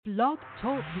Blog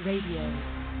Talk Radio.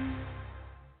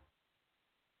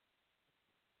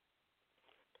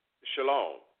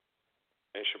 Shalom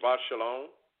and Shabbat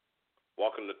Shalom.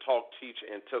 Welcome to Talk, Teach,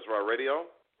 and Tezrah Radio.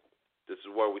 This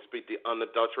is where we speak the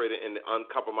unadulterated and the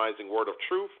uncompromising word of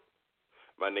truth.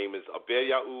 My name is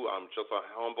Yahuah. I'm just a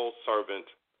humble servant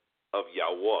of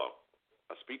Yahuah.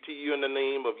 I speak to you in the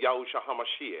name of Yahushua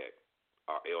HaMashiach,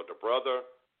 our elder brother,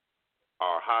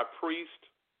 our high priest,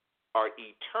 our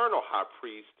eternal high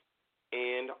priest,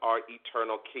 and our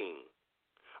eternal king,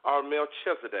 our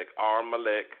Melchizedek, our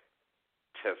Melech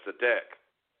Tzedek.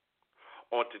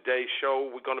 On today's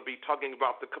show, we're going to be talking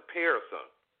about the comparison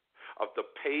of the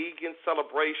pagan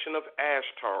celebration of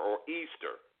Ishtar or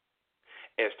Easter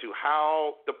as to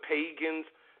how the pagans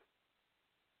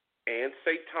and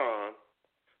Satan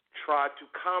tried to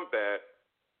combat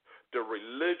the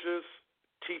religious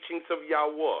teachings of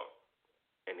Yahuah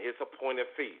and his appointed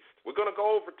feast. We're going to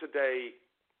go over today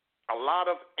a lot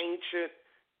of ancient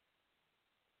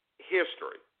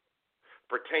history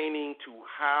pertaining to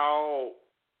how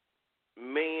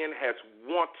man has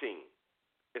wanting,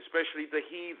 especially the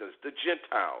heathens, the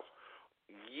Gentiles,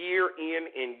 year in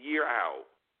and year out,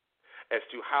 as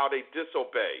to how they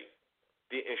disobey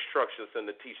the instructions and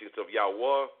the teachings of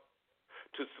Yahuah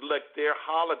to select their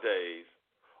holidays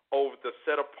over the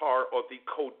set apart or the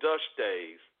Kodesh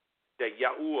days that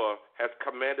Yahuah has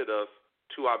commanded us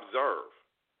to observe.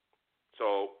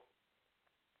 So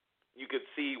you could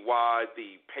see why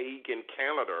the pagan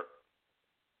calendar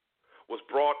was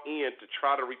brought in to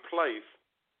try to replace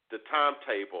the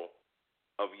timetable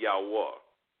of Yahuah.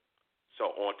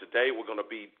 So on today, we're going to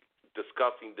be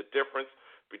discussing the difference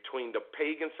between the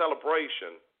pagan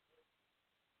celebration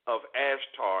of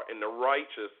Ishtar and the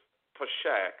righteous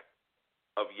Pashak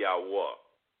of Yahuah.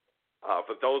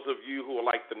 For those of you who would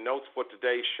like the notes for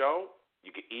today's show, you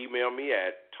can email me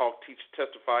at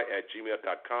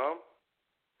talkteachtestify@gmail.com.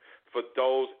 For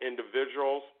those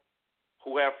individuals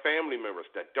who have family members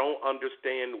that don't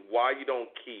understand why you don't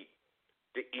keep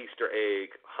the Easter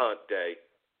egg hunt day,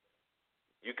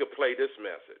 you can play this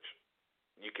message.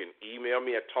 You can email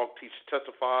me at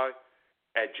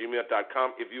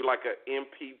talkteachtestify@gmail.com if you like an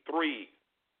MP3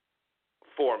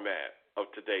 format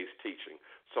of today's teaching.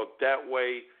 So that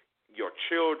way your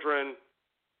children,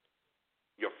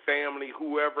 your family,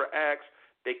 whoever asks,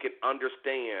 they can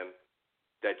understand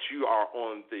that you are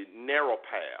on the narrow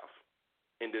path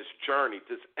in this journey,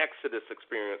 this Exodus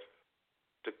experience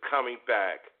to coming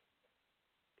back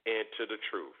into the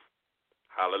truth.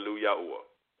 Hallelujah.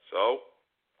 So,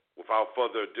 without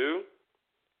further ado,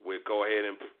 we'll go ahead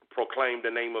and proclaim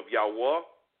the name of Yahuah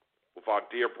with our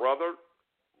dear brother,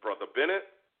 Brother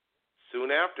Bennett. Soon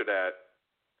after that,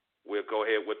 we'll go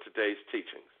ahead with today's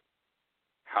teachings.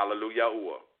 Hallelujah.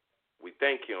 We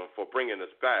thank him for bringing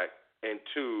us back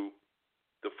into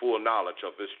the full knowledge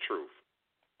of his truth.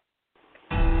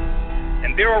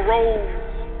 And there arose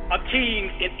a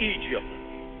king in Egypt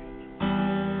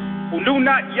who knew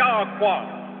not Yahuah,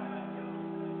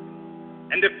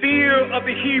 and the fear of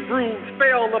the Hebrews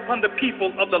fell upon the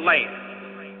people of the land.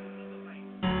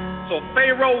 So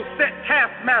Pharaoh set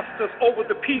taskmasters over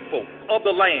the people of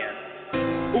the land,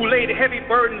 who laid heavy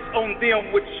burdens on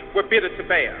them which were bitter to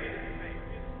bear.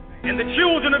 And the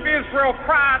children of Israel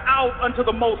cried out unto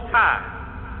the Most High,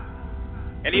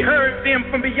 and he heard them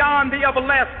from beyond the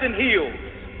everlasting hills.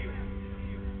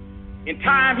 In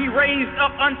time he raised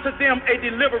up unto them a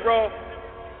deliverer,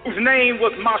 whose name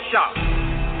was Mashah.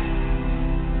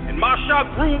 And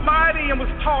Mashah grew mighty and was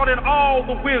taught in all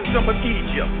the wisdom of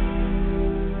Egypt.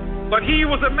 But he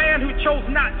was a man who chose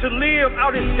not to live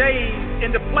out his days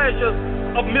in the pleasures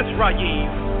of Mizraim,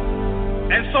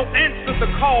 and so answered the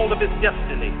call of his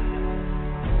destiny.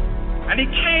 And he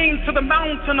came to the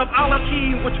mountain of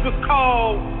Elohim, which was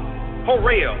called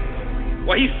Horeb,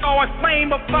 where he saw a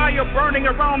flame of fire burning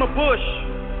around a bush,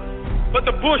 but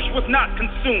the bush was not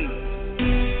consumed.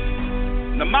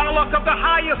 And the Malach of the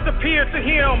highest appeared to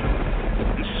him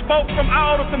and spoke from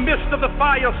out of the midst of the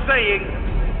fire, saying,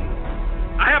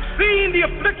 I have seen the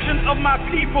affliction of my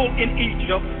people in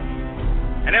Egypt,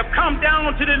 and have come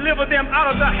down to deliver them out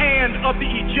of the hand of the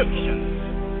Egyptians.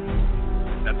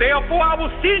 And therefore I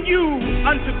will send you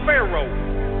unto Pharaoh,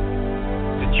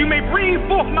 that you may bring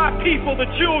forth my people, the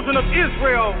children of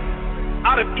Israel,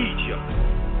 out of Egypt.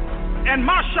 And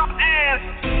Mashah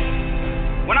asked,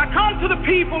 when I come to the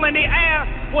people and they ask,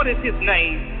 what is his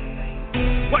name?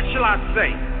 What shall I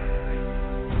say?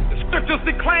 The scriptures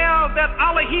declare that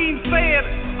Elohim said,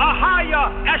 Ahaya,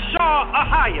 Ashar,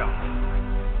 Ahaya,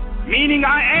 meaning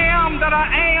I am that I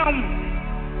am,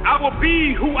 I will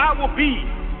be who I will be.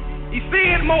 He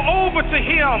said moreover to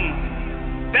him,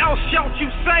 thou shalt you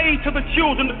say to the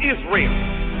children of Israel,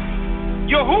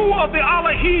 Yahuah, the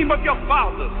Elohim of your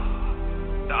fathers,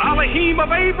 the Elohim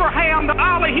of Abraham, the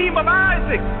Elohim of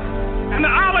Isaac, and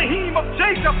the Elohim of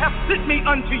Jacob hath sent me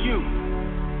unto you.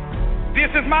 This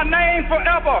is my name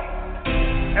forever,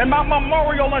 and my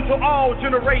memorial unto all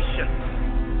generations.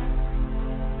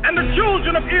 And the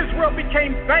children of Israel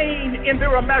became vain in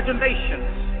their imaginations,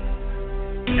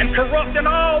 and corrupt in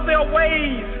all their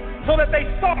ways, so that they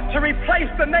sought to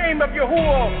replace the name of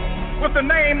Yahuah with the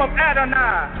name of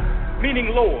Adonai,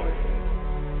 meaning Lord.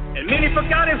 And many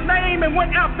forgot his name and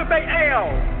went after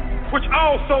Baal, which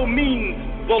also means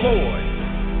the Lord.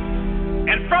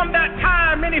 And from that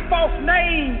time, many false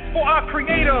names for our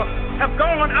Creator have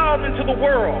gone out into the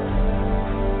world,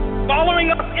 following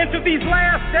us into these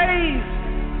last days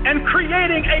and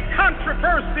creating a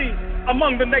controversy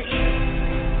among the nations.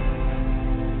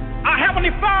 Our Heavenly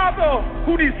Father,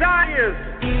 who desires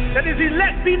that his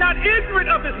elect be not ignorant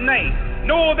of his name,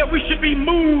 nor that we should be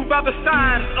moved by the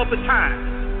signs of the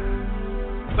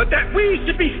times, but that we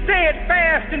should be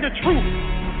steadfast in the truth,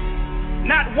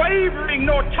 not wavering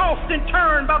nor tossed and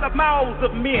turned by the mouths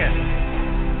of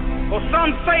men. For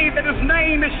some say that his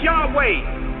name is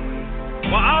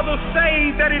Yahweh, while others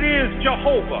say that it is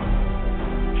Jehovah.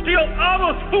 Still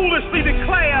others foolishly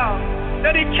declare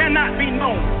that it cannot be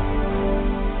known.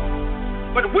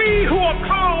 But we who are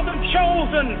called and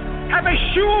chosen have a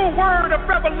sure word of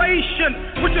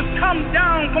revelation which has come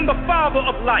down from the Father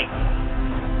of light,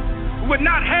 who would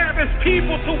not have his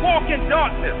people to walk in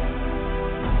darkness.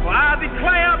 For I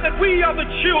declare that we are the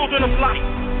children of light.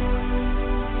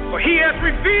 For he has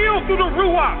revealed through the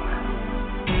Ruach.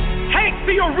 Take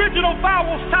the original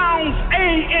vowel sounds A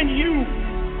and U,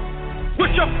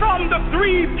 which are from the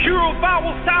three pure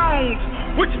vowel sounds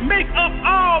which make up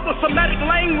all the Semitic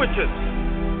languages,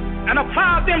 and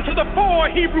apply them to the four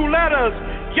Hebrew letters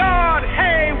Yod,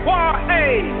 He, Wah,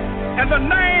 He, and the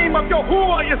name of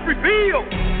Yahuah is revealed.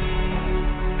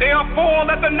 Therefore,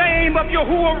 let the name of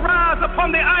Yahuah rise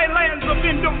upon the islands of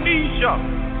Indonesia,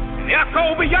 and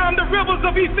echo beyond the rivers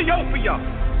of Ethiopia.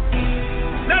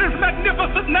 Let his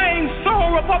magnificent name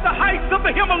soar above the heights of the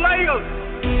Himalayas,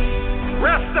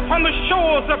 rest upon the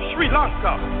shores of Sri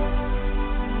Lanka.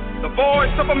 The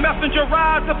voice of a messenger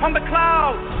rides upon the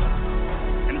clouds,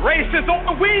 and races on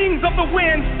the wings of the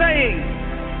wind, saying,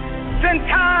 send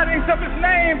tidings of his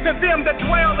name to them that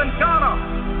dwell in Ghana.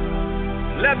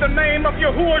 Let the name of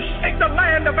Yahuah shake the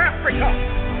land of Africa.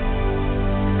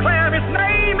 Declare his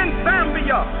name in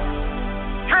Zambia,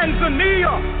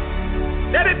 Tanzania.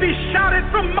 Let it be shouted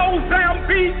from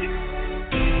Mozambique.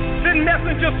 Send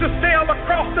messengers to sail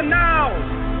across the Nile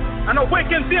and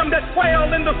awaken them that dwell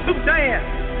in the Sudan.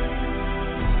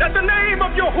 Let the name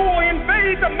of Yahuah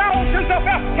invade the mountains of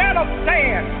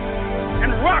Afghanistan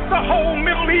and rock the whole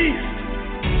Middle East.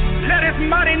 Let his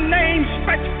mighty name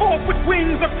stretch forth with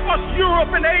wings across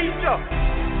Europe and Asia,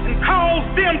 and cause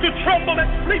them to tremble and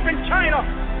sleep in China.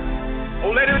 Oh,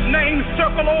 let his name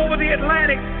circle over the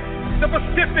Atlantic, the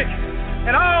Pacific,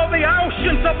 and all the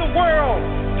oceans of the world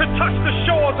to touch the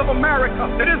shores of America.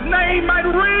 That his name might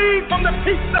ring from the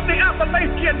peaks of the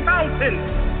Appalachian Mountains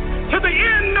to the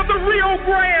end of the Rio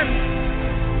Grande.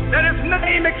 Let his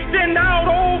name extend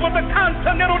out over the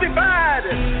continental divide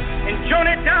and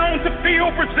journey down to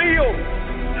field Brazil.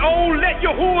 Oh, let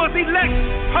Yahuah's elect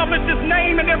publish his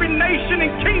name in every nation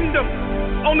and kingdom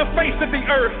on the face of the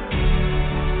earth.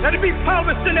 Let it be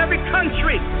published in every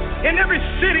country, in every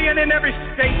city, and in every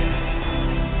state.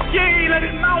 Yea, let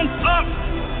it mount up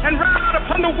and ride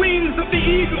upon the wings of the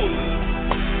eagles.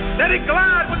 Let it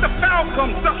glide with the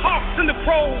falcons, the hawks, and the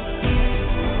crows.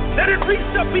 Let it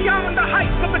reach up beyond the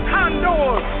heights of the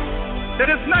condors,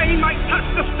 that his name might touch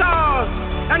the stars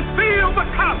and fill the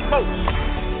cosmos.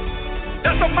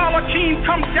 Let the Malachim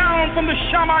come down from the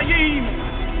Shamayim.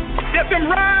 Let them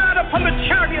ride upon the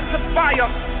chariots of fire.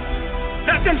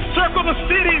 Let them circle the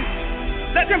cities.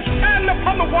 Let them stand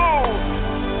upon the walls.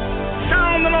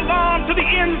 Sound an alarm to the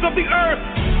ends of the earth,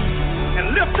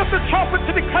 and lift up the trumpet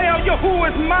to declare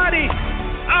Yahuah is mighty.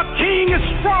 Our King is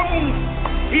strong.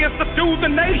 He has subdued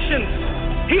the nations.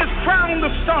 He has crowned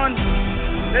the sun.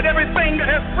 Let everything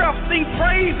that has breath sing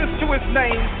praises to his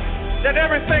name. Let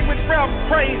everything with breath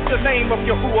praise the name of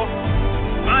Yahuah.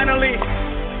 Finally,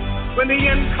 when the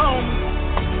end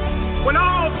comes, when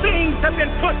all things have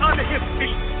been put under his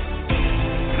feet,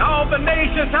 and all the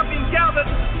nations have been gathered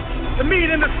to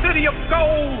meet in the city of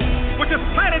gold, which is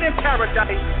planted in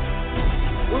paradise,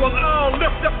 we will all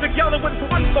lift up together with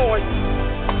one voice,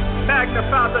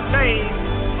 magnify the name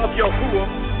of Yahuah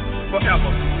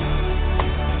forever.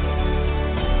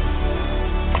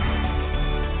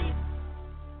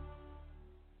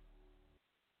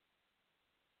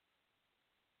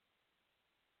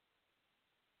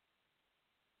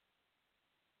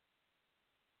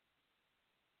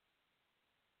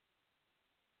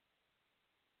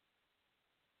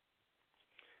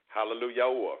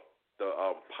 Hallelujah. The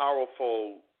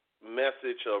powerful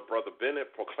message of Brother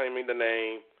Bennett proclaiming the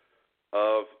name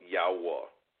of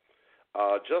Yahuah.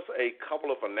 Just a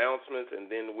couple of announcements, and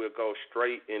then we'll go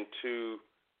straight into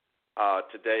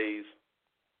today's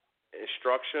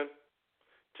instruction.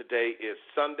 Today is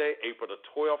Sunday, April the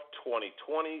 12th,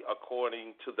 2020,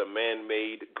 according to the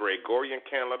man-made Gregorian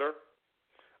calendar.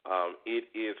 It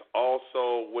is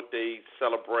also what they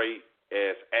celebrate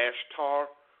as Ishtar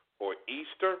or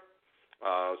Easter.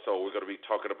 So we're going to be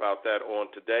talking about that on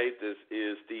today. This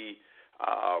is the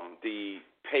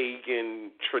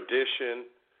pagan tradition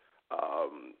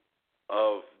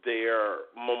of their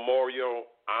memorial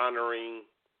honoring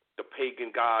the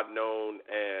pagan god known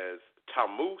as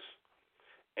Tammuz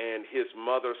and his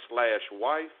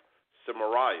mother/wife,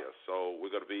 Semariah. So we're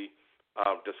going to be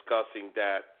discussing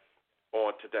that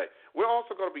on today. We're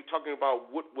also going to be talking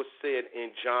about what was said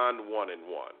in John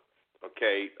 1:1,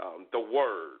 okay, the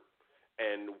Word,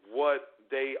 and what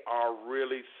they are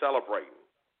really celebrating,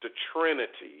 the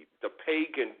Trinity, the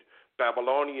pagan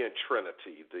Babylonian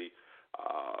Trinity, the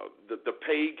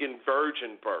pagan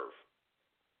virgin birth.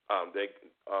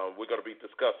 We're going to be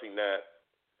discussing that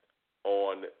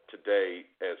on today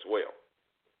as well.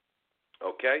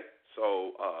 Okay,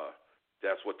 so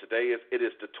that's what today is. It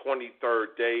is the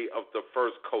 23rd day of the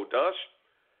first Kodesh.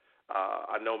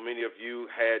 I know many of you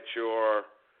had your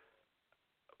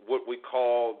what we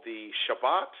call the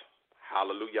Shabbat.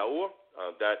 Hallelujah.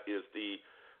 That is the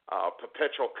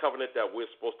perpetual covenant that we're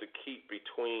supposed to keep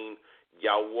between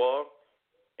Yahuah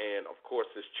and, of course,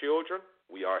 his children.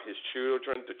 We are his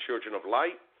children, the children of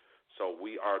light. So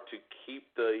we are to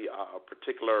keep the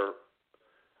particular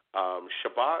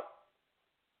Shabbat.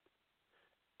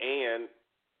 And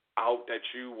I hope that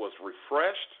you was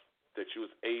refreshed, that you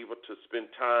was able to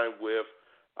spend time with,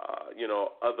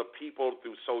 other people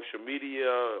through social media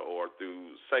or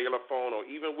through cellular phone or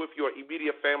even with your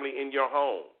immediate family in your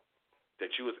home,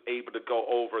 that you was able to go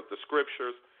over the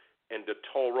scriptures and the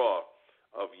Torah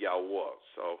of Yahuah.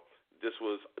 So this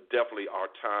was definitely our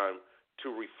time to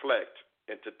reflect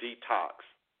and to detox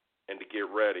and to get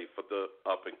ready for the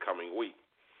up-and-coming week.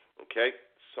 Okay?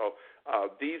 So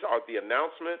these are the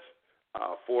announcements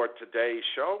for today's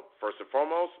show. First and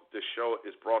foremost, this show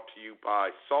is brought to you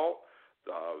by SALT,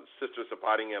 Sisters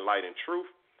Abiding in Light and Truth,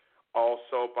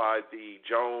 also by the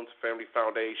Jones Family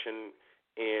Foundation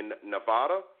in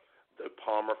Nevada, the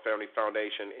Palmer Family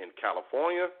Foundation in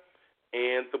California,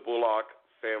 and the Bullock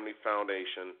Family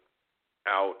Foundation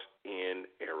out in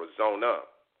Arizona.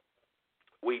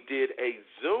 We did a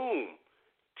Zoom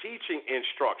teaching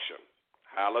instruction,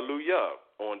 hallelujah,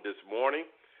 on this morning.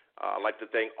 I'd like to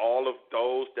thank all of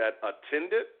those that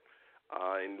attended,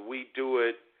 and we do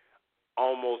it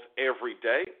almost every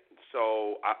day.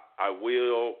 So I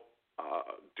will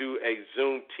do a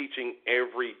Zoom teaching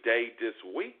every day this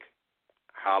week.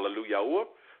 Hallelujah.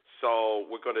 So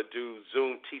we're going to do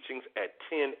Zoom teachings at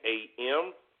 10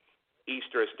 a.m.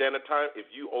 Eastern Standard Time. If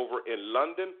you over in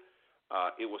London,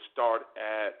 it will start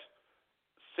at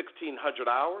 1600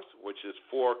 hours, which is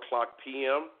 4 o'clock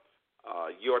p.m.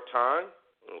 Your time.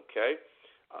 Okay.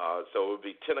 So it will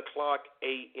be 10 o'clock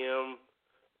a.m.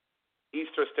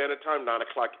 Eastern Standard Time, 9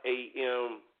 o'clock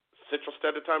a.m. Central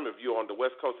Standard Time. If you're on the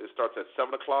West Coast, it starts at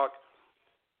 7 o'clock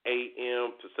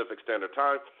a.m. Pacific Standard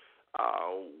Time.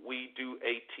 We do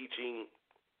a teaching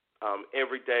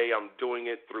every day. I'm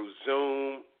doing it through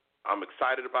Zoom. I'm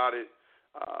excited about it.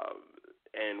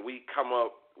 And we come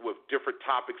up with different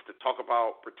topics to talk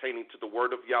about pertaining to the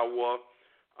Word of Yahuah.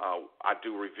 I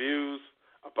do reviews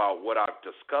about what I've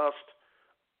discussed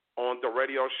on the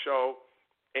radio show,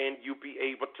 and you'll be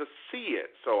able to see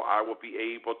it. So I will be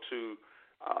able to,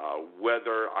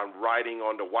 whether I'm writing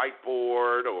on the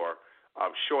whiteboard or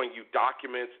showing you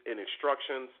documents and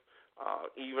instructions,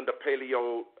 even the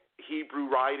Paleo-Hebrew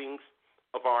writings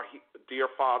of our dear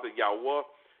Father Yahuah,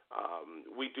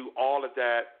 we do all of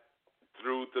that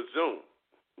through the Zoom.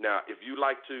 Now, if you'd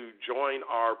like to join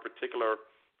our particular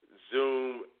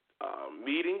Zoom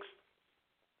meetings,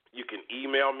 you can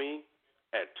email me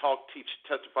at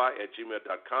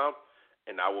talkteachtestify@gmail.com,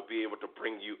 and I will be able to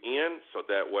bring you in so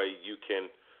that way you can,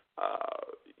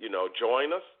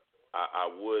 join us. I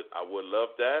would love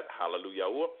that.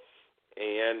 Hallelujah.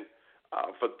 And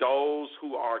for those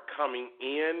who are coming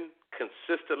in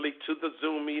consistently to the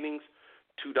Zoom meetings,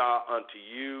 Tudah unto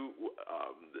you.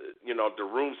 The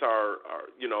rooms are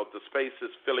the space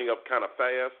is filling up kind of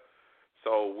fast,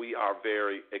 so we are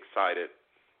very excited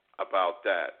about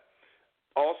that.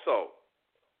 Also,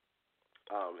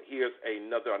 here's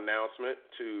another announcement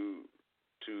to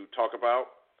talk about.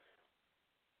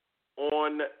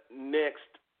 On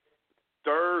next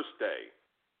Thursday,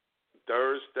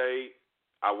 Thursday,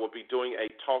 I will be doing a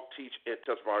Talk, Teach, and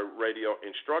Testify radio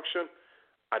instruction.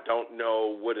 I don't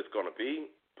know what it's going to be,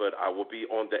 but I will be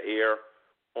on the air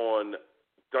on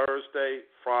Thursday,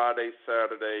 Friday,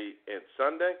 Saturday, and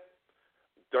Sunday.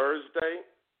 Thursday,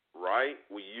 right,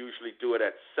 we usually do it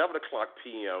at 7 o'clock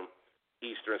p.m.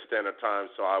 Eastern Standard Time,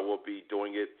 so I will be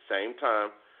doing it same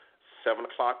time, 7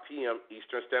 o'clock p.m.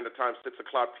 Eastern Standard Time, 6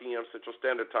 o'clock p.m. Central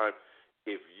Standard Time.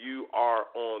 If you are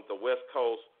on the West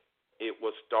Coast, it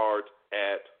will start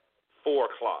at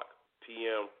 4 o'clock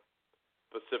p.m.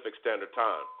 Pacific Standard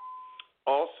Time.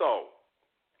 Also,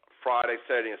 Friday,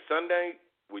 Saturday, and Sunday,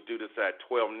 we do this at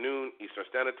 12 noon Eastern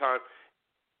Standard Time,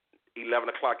 11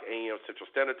 o'clock a.m. Central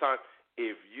Standard Time.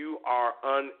 If you are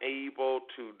unable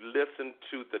to listen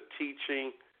to the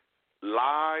teaching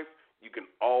live, you can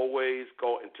always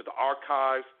go into the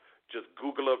archives. Just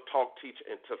Google up Talk, Teach,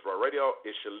 and Testify Radio.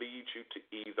 It should lead you to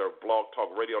either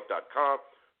blogtalkradio.com,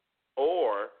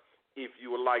 or if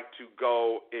you would like to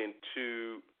go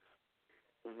into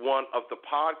one of the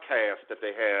podcasts that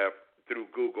they have through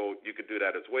Google, you can do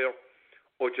that as well.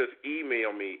 Or just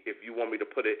email me if you want me to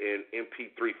put it in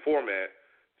MP3 format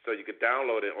so you can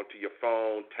download it onto your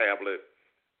phone, tablet,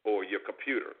 or your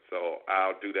computer. So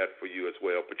I'll do that for you as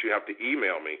well. But you have to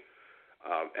email me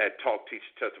at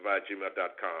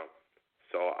talkteachtestify@gmail.com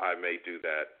so I may do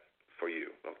that for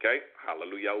you. Okay?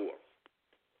 Hallelujah.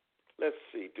 Let's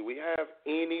see. Do we have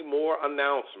any more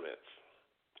announcements?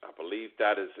 I believe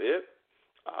that is it.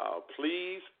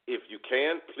 Please, if you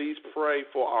can, please pray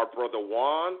for our brother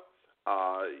Juan.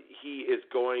 He is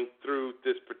going through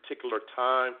this particular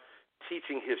time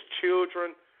teaching his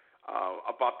children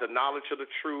about the knowledge of the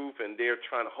truth, and they're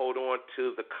trying to hold on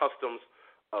to the customs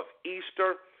of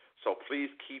Easter. So please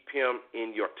keep him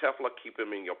in your tefillah, keep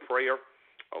him in your prayer,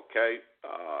 okay,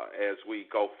 as we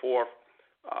go forth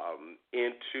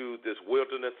into this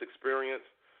wilderness experience.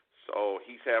 So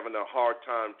he's having a hard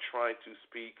time trying to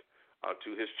speak to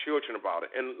his children about it.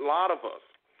 And a lot of us,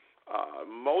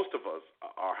 most of us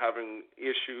are having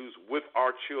issues with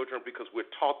our children because we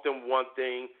taught them one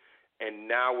thing, and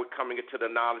now we're coming into the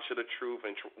knowledge of the truth,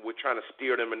 and we're trying to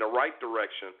steer them in the right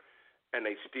direction, and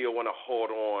they still want to hold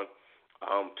on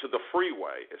to the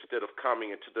freeway instead of coming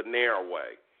into the narrow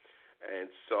way. And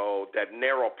so that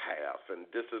narrow path, and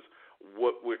this is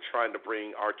what we're trying to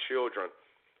bring our children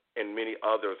and many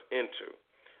others into.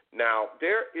 Now,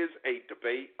 there is a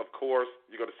debate, of course.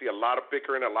 You're going to see a lot of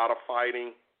bickering, a lot of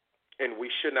fighting, and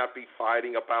we should not be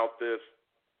fighting about this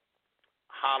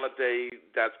holiday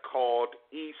that's called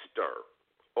Easter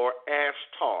or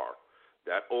Ishtar,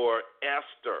 or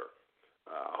Esther.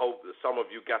 I hope that some of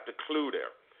you got the clue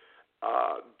there.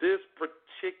 This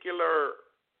particular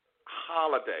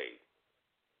holiday,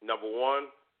 number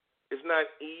one, is not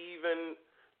even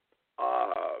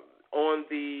on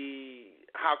the,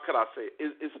 how could I say,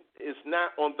 it's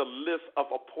not on the list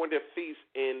of appointed feasts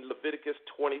in Leviticus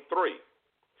 23.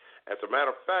 As a matter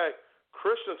of fact,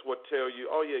 Christians would tell you,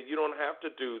 oh, yeah, you don't have to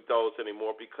do those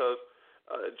anymore because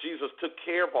Jesus took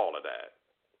care of all of that.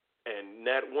 And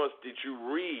not once did you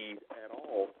read at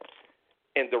all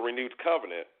in the renewed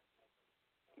covenant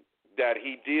that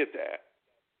he did that.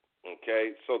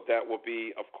 Okay, so that would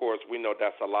be, of course, we know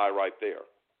that's a lie right there.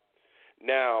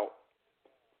 Now,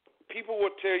 people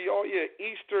will tell you, oh, yeah,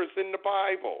 Easter is in the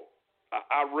Bible.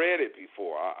 I read it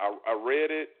before. I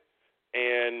read it,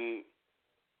 and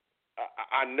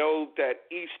I know that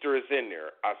Easter is in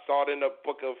there. I saw it in the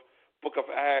book of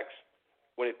Acts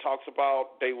when it talks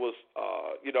about they was,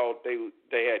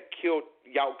 they had killed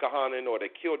Yahuah, or they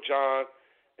killed John,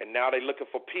 and now they're looking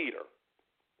for Peter,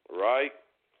 right?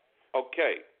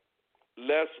 Okay.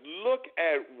 Let's look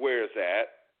at where it's at,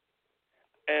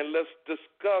 and let's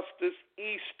discuss this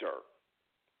Easter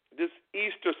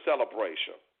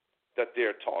celebration that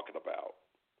they're talking about.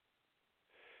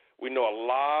 We know a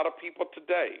lot of people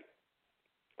today,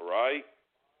 right?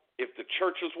 If the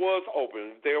churches was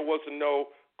open, if there wasn't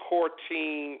no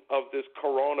quarantine of this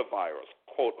coronavirus,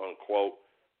 quote unquote,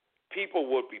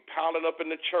 people would be piling up in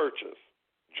the churches,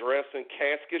 dressed in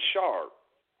casket sharp,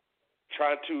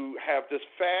 trying to have this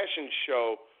fashion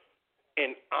show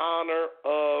in honor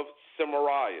of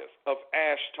Semiramis, of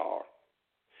Ishtar.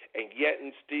 And yet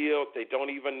and still, they don't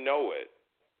even know it.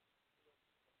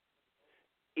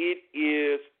 It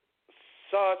is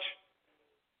such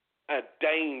a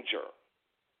danger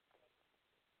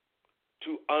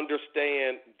to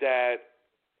understand that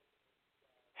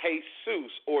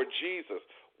Jesus or Jesus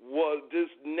this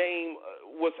name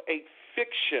was a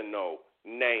fictional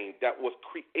name that was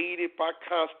created by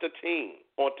Constantine.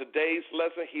 On today's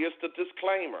lesson, here's the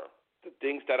disclaimer. The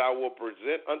things that I will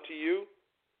present unto you,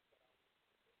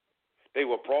 They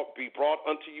will be brought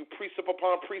unto you precept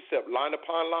upon precept, line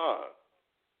upon line.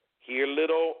 Here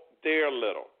little, there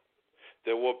little.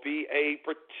 There will be a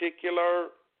particular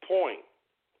point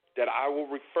that I will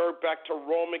refer back to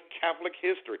Roman Catholic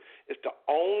history. It's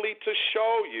only to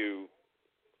show you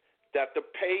that the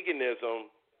paganism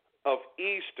of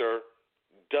Easter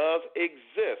does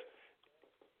exist.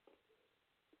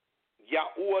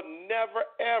 Yahuah never,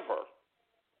 ever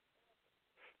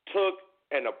took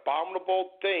an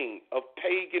abominable thing of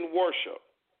pagan worship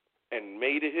and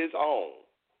made it his own.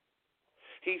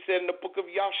 He said in the book of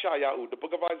Yeshayahu, the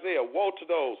book of Isaiah, woe to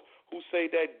those who say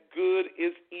that good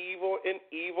is evil and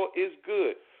evil is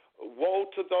good. Woe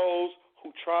to those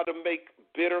who try to make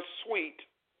bitter sweet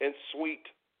and sweet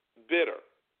bitter.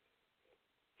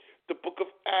 The book of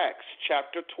Acts,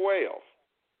 chapter 12.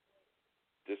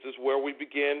 This is where we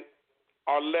begin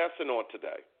our lesson on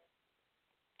today.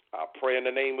 I pray in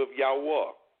the name of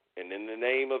Yahuah and in the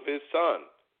name of his son,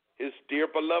 his dear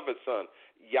beloved son,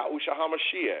 Yahushua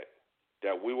HaMashiach,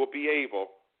 that we will be able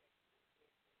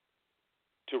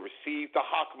to receive the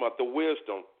Hakmah, the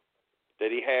wisdom that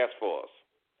he has for us.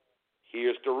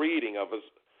 Here's the reading of his,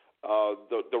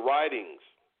 the writings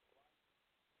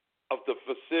of the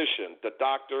physician, the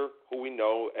doctor who we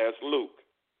know as Luke.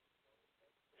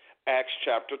 Acts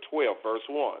chapter 12, verse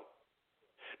 1.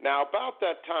 Now, about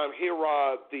that time,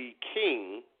 Herod the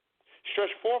king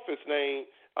stretched forth his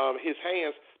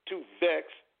hands to vex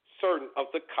certain of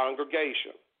the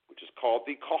congregation, which is called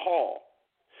the Kahal.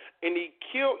 And he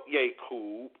killed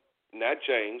Yakub, not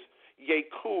James,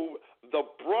 Yakub, the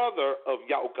brother of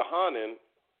Yahuah,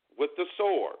 with the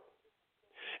sword.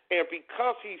 And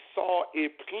because he saw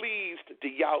it pleased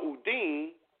the Yahudim,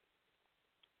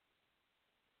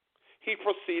 he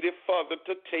proceeded further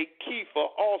to take Kepha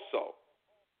also.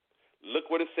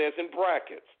 Look what it says in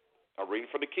brackets. I'm reading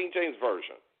from the King James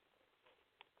Version.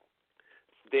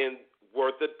 Then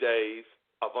were the days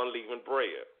of unleavened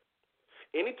bread.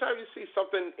 Anytime you see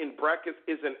something in brackets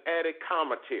is an added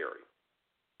commentary.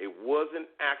 It wasn't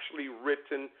actually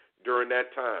written during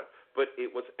that time, but it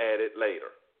was added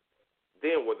later.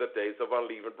 Then were the days of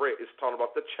unleavened bread. It's talking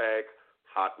about the Chag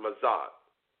Hot Mazat.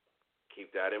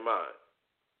 Keep that in mind.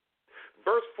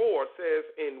 Verse 4 says,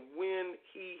 and when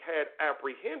he had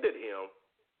apprehended him,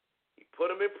 he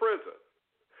put him in prison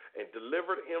and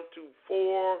delivered him to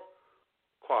 4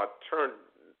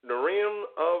 quaternaries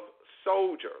of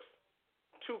soldiers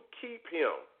to keep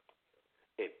him,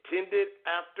 intended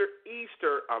after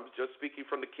Easter. I'm just speaking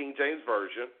from the King James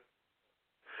Version.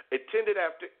 Intended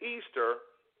after Easter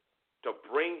to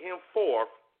bring him forth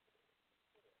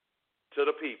to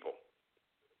the people.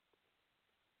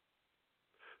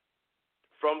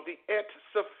 From the Et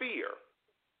Sephir,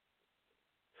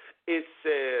 it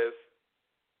says,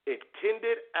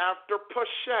 intended after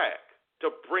Pashak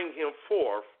to bring him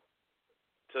forth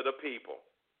to the people.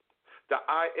 The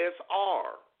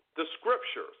ISR, the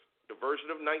scriptures, the version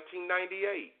of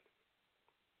 1998,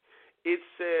 it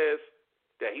says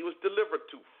that he was delivered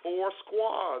to 4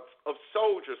 squads of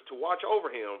soldiers to watch over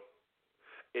him,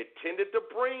 intended to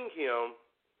bring him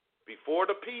before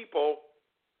the people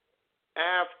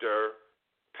after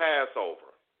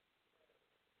Passover.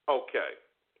 Okay.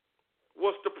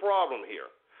 What's the problem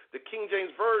here? The King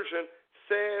James Version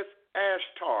says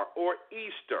Ishtar or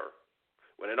Easter,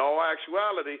 when in all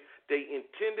actuality, they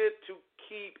intended to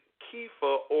keep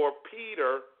Kepha or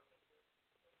Peter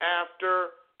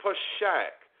after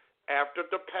Pashak, after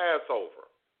the Passover.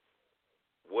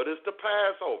 What is the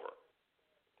Passover?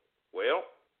 Well,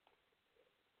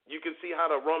 you can see how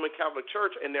the Roman Catholic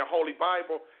Church in their Holy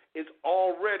Bible is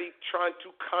already trying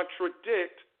to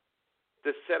contradict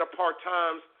the set-apart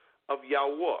times of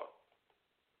Yahuah.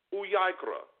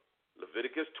 Uyikra,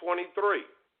 Leviticus 23.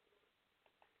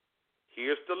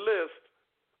 Here's the list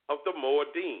of the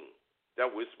Moedim that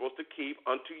we're supposed to keep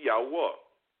unto Yahuah.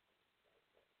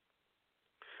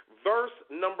 Verse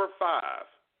number 5.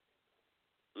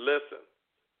 Listen.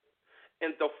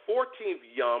 In the 14th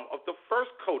yom of the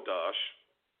first Kodesh,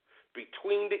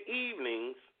 between the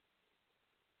evenings,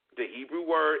 the Hebrew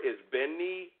word is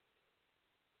Beni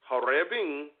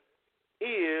Harebim,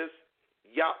 is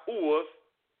Yahuah's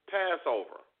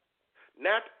Passover.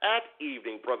 Not at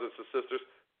evening, brothers and sisters,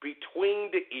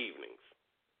 between the evenings.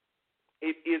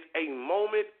 It is a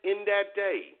moment in that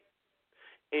day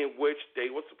in which they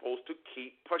were supposed to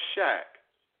keep Pashak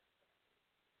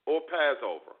or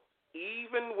Passover,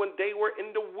 even when they were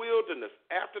in the wilderness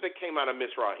after they came out of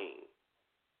Mizraim.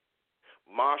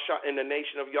 Masha and the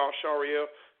nation of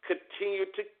Yashariel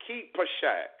continued to keep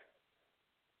Pashak.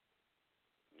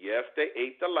 Yes, they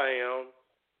ate the lamb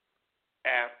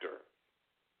after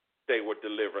they were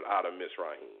delivered out of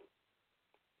Mizraim.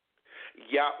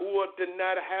 Yahuah did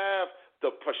not have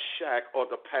the Pashak or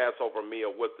the Passover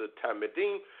meal with the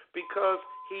Tamidim because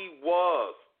he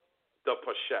was the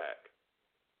Pashak.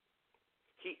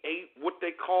 He ate what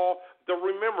they call the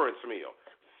remembrance meal,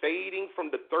 fading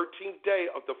from the 13th day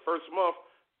of the first month,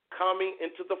 coming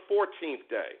into the 14th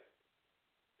day.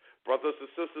 Brothers and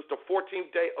sisters, the 14th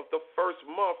day of the first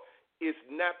month is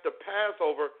not the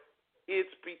Passover.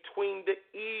 It's between the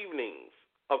evenings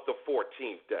of the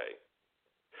 14th day.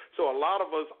 So a lot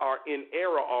of us are in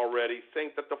error already,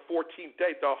 saying that the 14th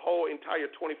day, the whole entire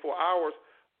 24 hours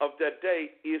of that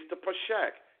day, is the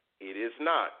Pashak. It is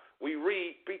not. We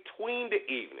read between the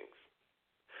evenings.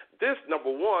 This,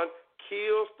 number one,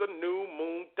 kills the new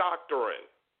moon doctrine.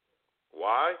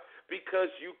 Why? Because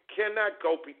you cannot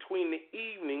go between the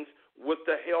evenings with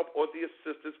the help or the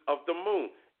assistance of the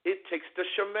moon. It takes the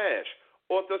Shemesh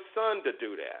or the sun to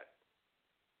do that.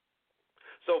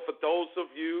 So for those of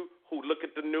you who look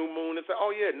at the new moon and say,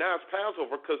 oh, yeah, now it's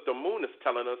Passover because the moon is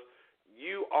telling us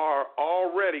you are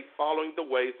already following the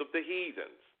ways of the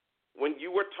heathens. When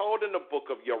you were told in the book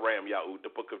of Yahuah,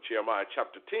 the book of Jeremiah,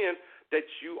 chapter 10, that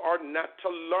you are not to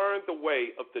learn the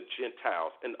way of the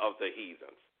Gentiles and of the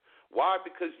heathens. Why?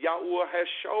 Because Yahuah has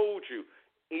showed you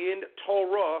in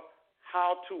Torah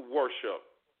how to worship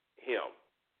him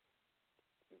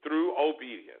through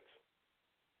obedience.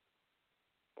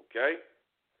 Okay?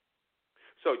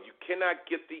 So you cannot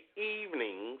get the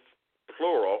evenings,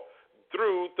 plural,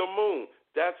 through the moon.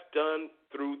 That's done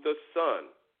through the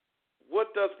sun.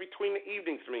 What does between the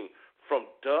evenings mean? From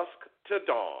dusk to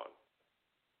dawn.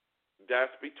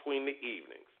 That's between the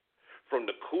evenings. From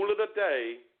the cool of the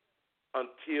day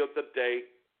until the day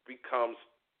becomes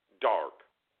dark.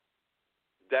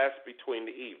 That's between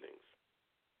the evenings.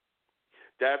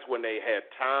 That's when they had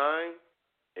time.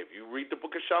 If you read the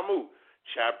book of Shammut,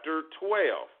 chapter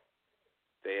 12,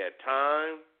 they had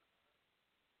time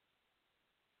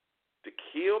to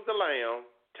kill the lamb,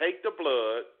 take the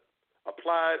blood,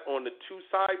 apply it on the two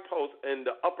side posts and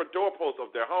the upper doorposts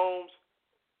of their homes.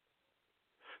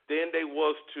 Then they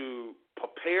was to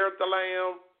prepare the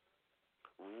lamb,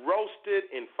 roast it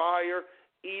in fire,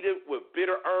 eat it with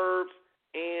bitter herbs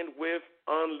and with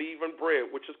unleavened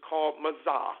bread, which is called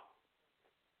mazah.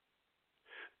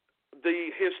 The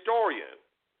historian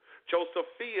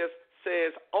Josephus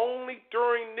says only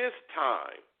during this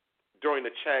time, during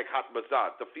the Chag Hot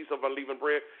Mazah, the Feast of Unleavened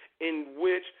Bread, in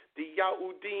which the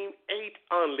Yahudim ate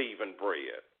unleavened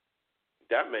bread.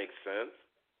 That makes sense.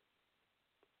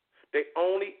 They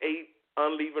only ate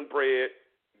unleavened bread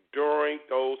during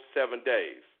those 7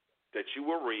 days that you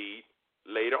will read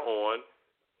later on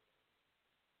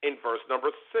in verse number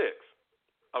 6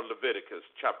 of Leviticus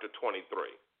chapter 23.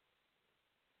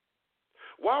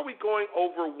 Why are we going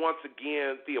over once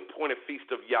again the appointed feast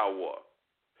of Yahuah?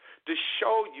 To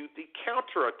show you the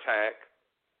counterattack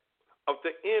of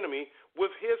the enemy with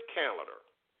his calendar.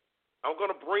 I'm going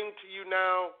to bring to you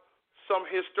now some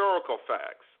historical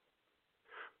facts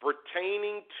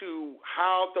pertaining to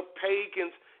how the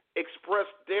pagans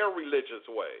expressed their religious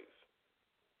ways.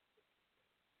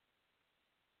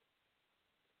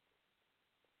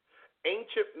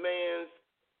 Ancient man's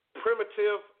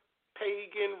primitive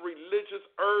pagan religious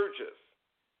urges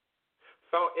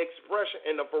found expression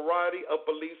in a variety of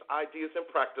beliefs, ideas, and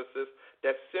practices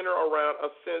that center around a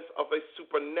sense of a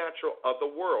supernatural other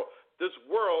world. This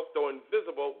world, though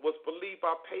invisible, was believed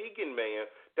by pagan man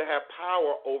to have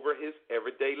power over his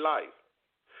everyday life.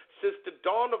 Since the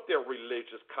dawn of their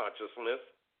religious consciousness,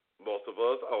 most of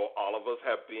us, or all of us,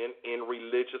 have been in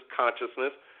religious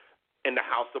consciousness in the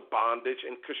house of bondage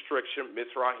and constriction,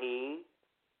 Mizrahim,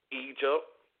 Egypt.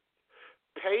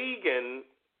 Pagan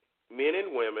men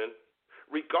and women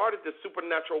regarded the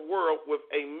supernatural world with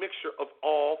a mixture of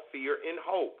awe, fear, and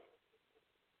hope.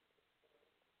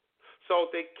 So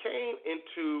they came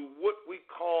into what we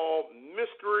call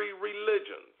mystery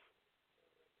religions.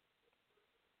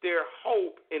 Their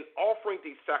hope in offering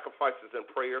these sacrifices and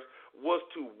prayers was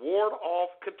to ward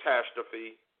off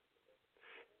catastrophe,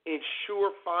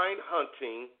 ensure fine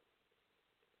hunting,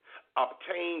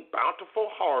 obtain bountiful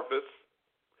harvests,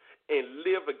 and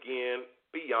live again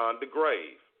beyond the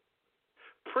grave.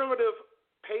 Primitive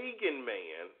pagan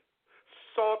man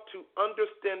sought to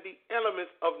understand the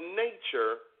elements of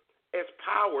nature as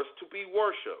powers to be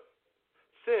worshipped,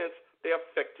 since they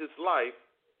affect his life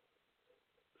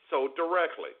so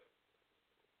directly.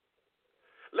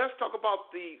 Let's talk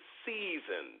about the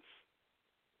seasons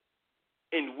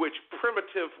in which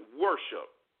primitive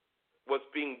worship was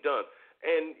being done.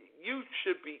 And you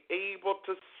should be able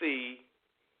to see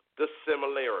the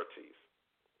similarities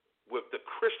with the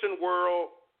Christian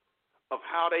world of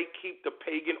how they keep the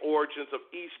pagan origins of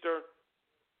Easter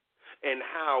and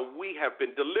how we have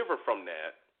been delivered from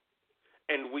that,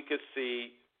 and we could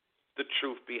see the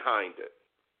truth behind it.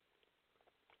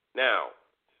 Now,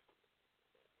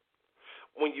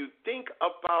 when you think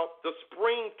about the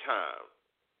springtime,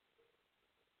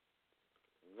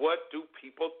 what do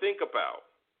people think about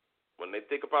when they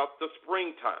think about the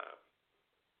springtime?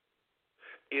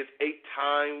 It's a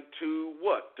time to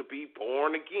what? To be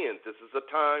born again. This is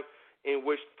a time in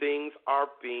which things are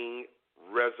being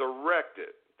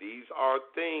resurrected. These are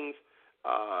things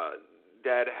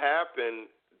that happen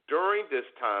during this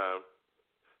time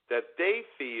that they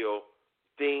feel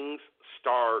things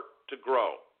start to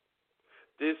grow.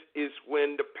 This is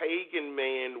when the pagan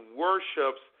man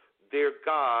worships their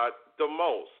God the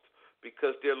most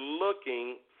because they're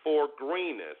looking for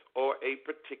greenness or a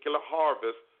particular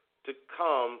harvest to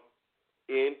come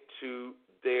into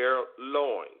their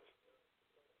loins.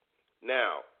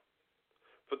 Now,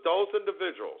 for those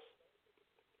individuals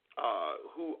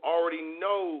who already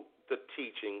know the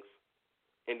teachings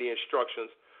and the instructions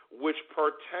which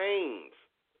pertains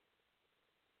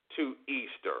to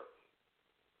Easter,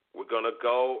 we're going to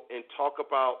go and talk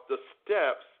about the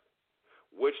steps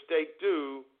which they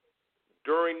do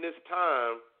during this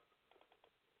time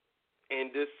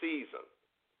and this season,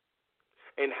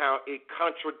 and how it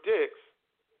contradicts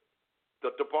the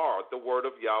Debar, the word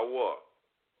of Yahuah.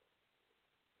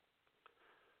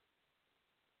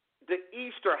 The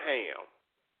Easter ham,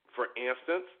 for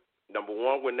instance, number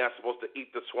one, we're not supposed to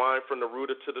eat the swine from the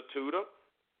rooter to the tutor,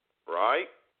 right?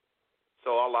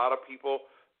 So a lot of people,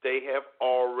 they have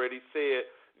already said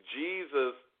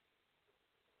Jesus,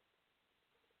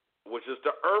 which is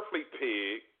the earthly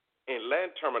pig in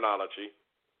Latin terminology,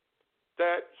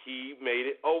 that he made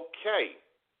it okay.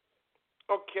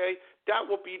 Okay, that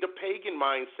will be the pagan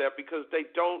mindset because they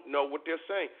don't know what they're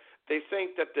saying. They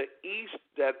think that the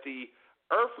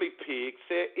earthly pig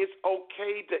said it's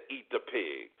okay to eat the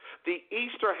pig. The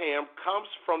Easter ham comes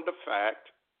from the fact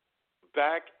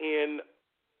back in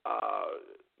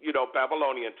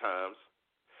Babylonian times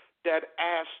that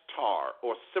Ishtar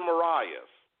or Semiramis,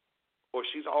 or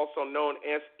she's also known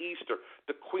as Ishtar,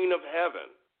 the Queen of Heaven.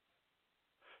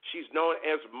 She's known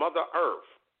as Mother Earth.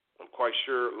 I'm quite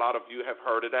sure a lot of you have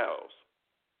heard of those.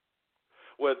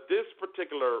 Well, this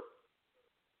particular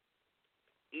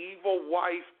evil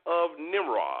wife of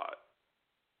Nimrod,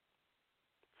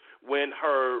 when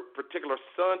her particular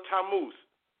son Tammuz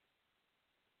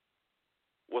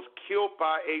was killed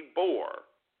by a boar,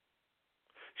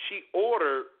 she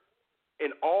ordered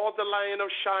in all the land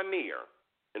of Shinar,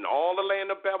 in all the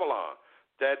land of Babylon,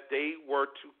 that they were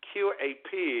to kill a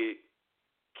pig,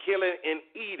 kill it and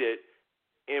eat it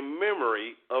in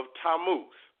memory of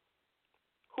Tammuz.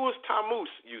 Who is Tammuz,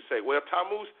 you say? Well,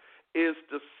 Tammuz is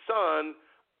the son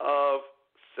of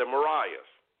Semiramis.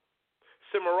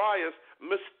 Semiramis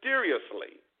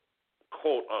mysteriously,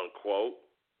 quote unquote,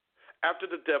 after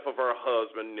the death of her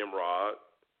husband Nimrod,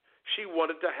 she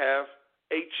wanted to have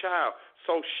a child.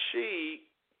 So she,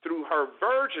 through her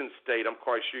virgin state, I'm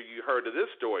quite sure you heard of this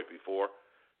story before,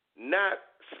 not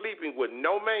sleeping with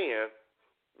no man,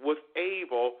 was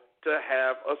able to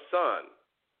have a son.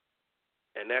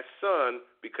 And that son,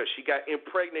 because she got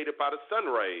impregnated by the sun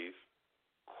rays,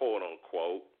 quote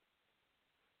unquote,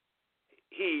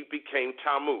 he became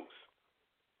Tammuz.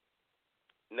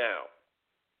 Now,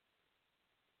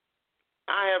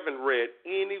 I haven't read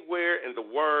anywhere in the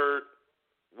word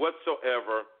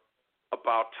whatsoever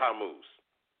about Tammuz.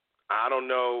 I don't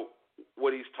know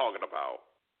what he's talking about.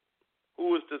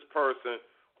 Who is this person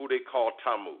who they call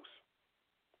Tammuz?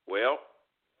 Well,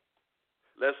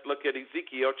 let's look at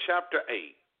Ezekiel chapter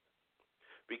 8,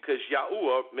 because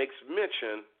Yahuah makes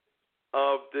mention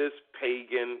of this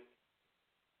pagan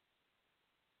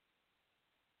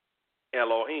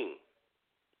Elohim.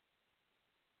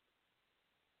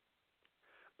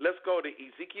 Let's go to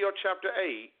Ezekiel chapter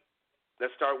 8.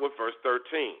 Let's start with verse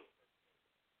 13.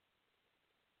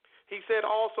 He said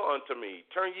also unto me,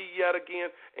 turn ye yet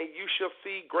again, and you shall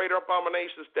see greater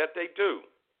abominations that they do.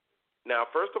 Now,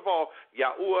 first of all,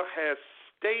 Yahuah has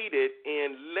stated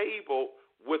and labeled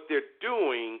what they're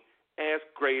doing as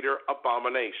greater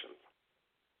abominations.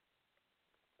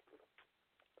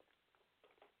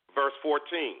 Verse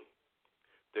 14,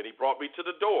 then he brought me to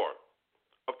the door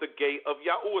of the gate of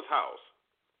Yahuah's house,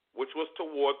 which was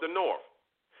toward the north.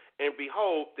 And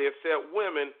behold, there sat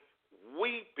women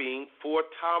weeping for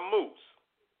Tammuz.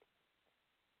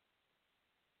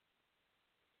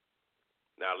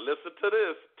 Now listen to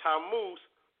this. Tammuz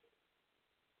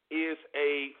is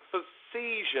a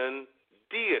Physician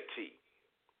deity.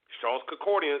 Strong's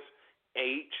Concordance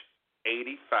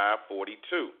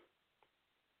H8542.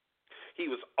 He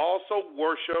was also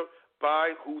worshipped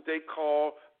by who they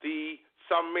call the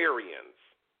Sumerians.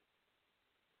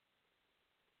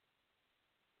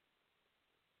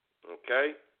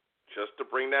 Okay? Just to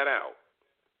bring that out.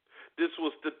 This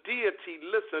was the deity,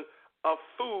 listen, of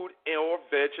food or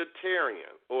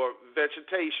vegetarian or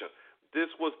vegetation. This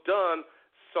was done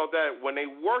so that when they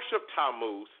worship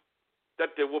Tammuz, that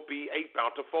there will be a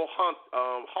bountiful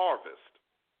harvest.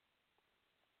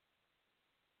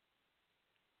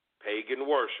 Pagan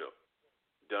worship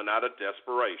done out of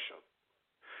desperation.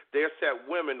 There sat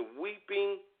women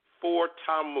weeping for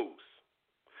Tammuz.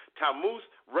 Tammuz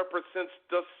represents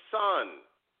the sun,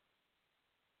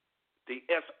 the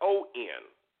S-O-N.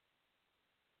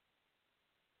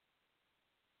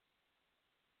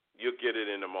 You'll get it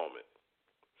in a moment.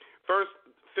 Verse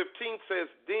 15 says,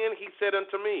 Then he said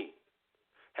unto me,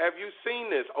 Have you seen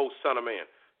this, O son of man?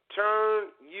 Turn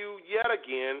you yet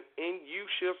again, and you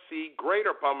shall see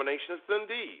greater abominations than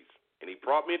these. And he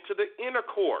brought me into the inner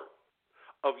court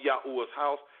of Yahuah's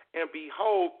house, and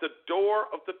behold, the door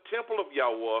of the temple of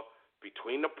Yahuah,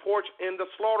 between the porch and the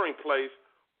slaughtering place,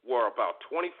 were about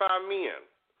 25 men,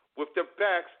 with their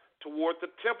backs toward the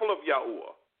temple of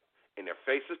Yahuah, and their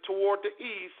faces toward the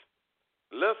east.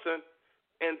 Listen,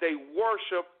 and they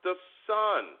worship the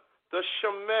sun, the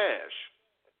Shamash,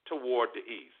 toward the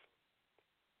east.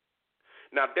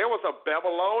 Now, there was a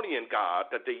Babylonian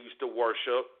god that they used to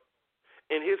worship,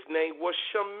 and his name was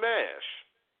Shamash.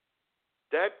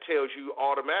 That tells you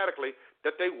automatically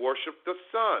that they worship the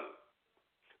sun,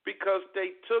 because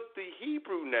they took the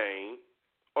Hebrew name,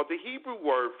 or the Hebrew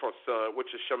word for sun,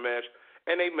 which is Shamash,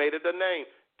 and they made it a name.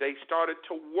 They started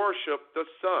to worship the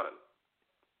sun.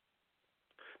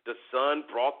 The sun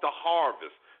brought the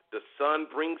harvest. The sun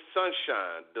brings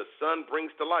sunshine. The sun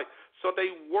brings the light. So they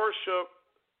worship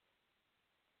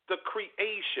the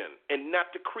creation and not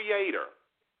the creator.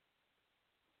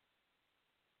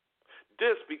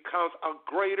 This becomes a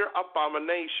greater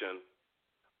abomination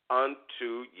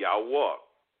unto Yahuah.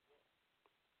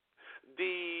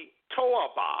 The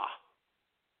Toabah,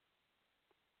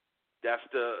 that's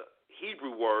the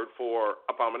Hebrew word for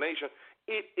abomination,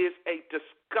 it is a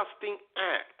disgusting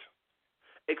act,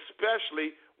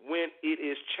 especially when it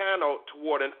is channeled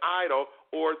toward an idol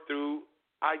or through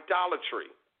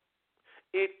idolatry.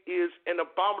 It is an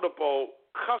abominable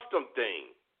custom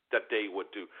thing that they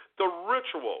would do. The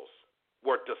rituals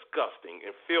were disgusting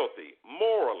and filthy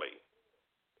morally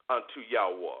unto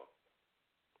Yahuah.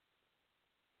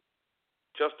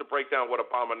 Just to break down what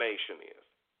abomination is.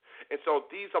 And so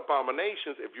these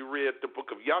abominations, if you read the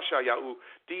book of Yashayahu,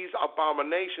 these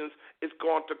abominations is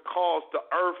going to cause the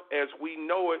earth as we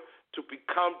know it to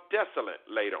become desolate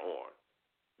later on.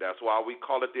 That's why we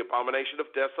call it the abomination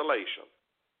of desolation.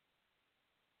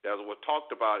 That's what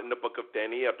talked about in the book of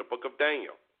Daniel, the book of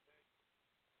Daniel.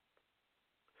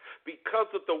 Because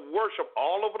of the worship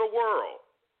all over the world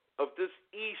of this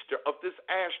Easter, of this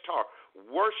Ishtar,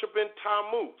 worshiping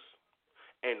Tammuz,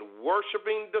 and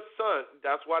worshiping the sun.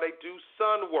 That's why they do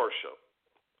sun worship.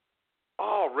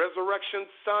 Oh, Resurrection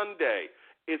Sunday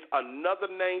is another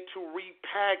name to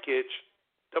repackage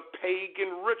the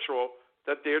pagan ritual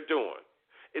that they're doing.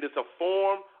 It is a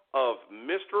form of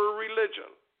mystery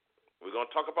religion. We're going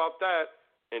to talk about that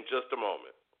in just a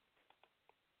moment.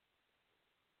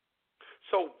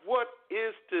 So what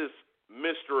is this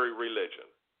mystery religion?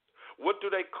 What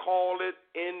do they call it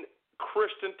in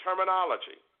Christian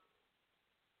terminology?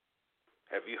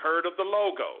 Have you heard of the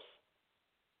Logos?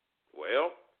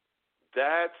 Well,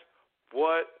 that's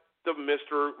what the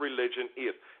mystery religion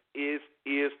is.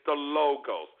 Is the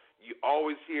Logos. You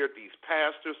always hear these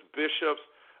pastors, bishops,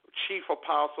 chief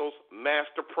apostles,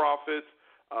 master prophets,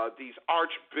 these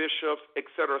archbishops, et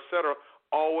cetera,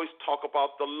 always talk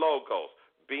about the Logos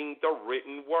being the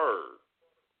written word.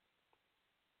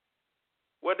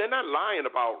 Well, they're not lying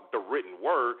about the written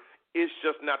word. It's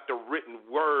just not the written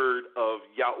word of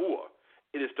Yahuah.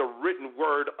 It is the written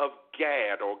word of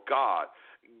Gad or God.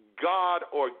 God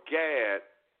or Gad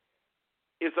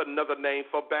is another name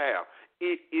for Baal.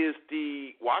 It is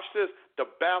the, watch this, the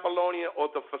Babylonian or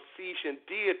the Phoenician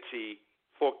deity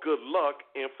for good luck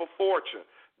and for fortune.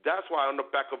 That's why on the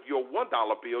back of your $1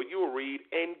 bill you will read,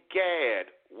 "In Gad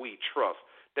we trust."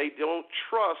 They don't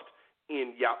trust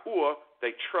in Yahuah.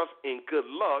 They trust in good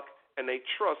luck, and they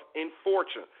trust in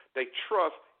fortune. They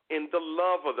trust in the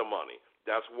love of the money.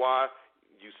 That's why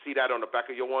you see that on the back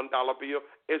of your $1 bill,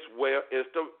 as well as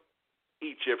the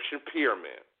Egyptian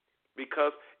pyramid,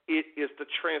 because it is the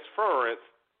transference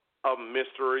of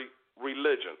mystery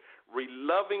religion.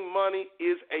 Loving money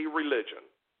is a religion.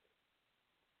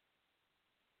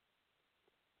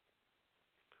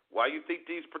 Why you think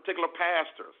these particular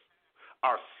pastors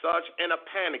are such in a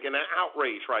panic and an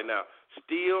outrage right now.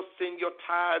 Still send your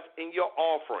tithes and your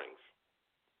offerings.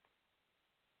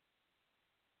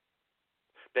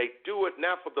 They do it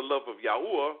not for the love of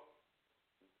Yahuah.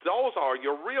 Those are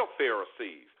your real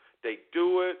Pharisees. They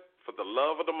do it for the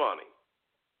love of the money.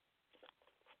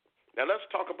 Now let's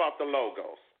talk about the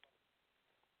logos.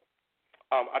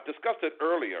 I discussed it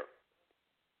earlier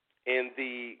in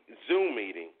the Zoom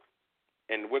meeting,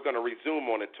 and we're going to resume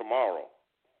on it tomorrow.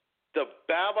 The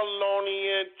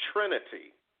Babylonian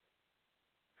Trinity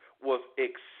was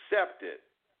accepted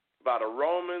by the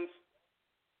Romans,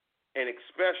 and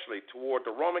especially toward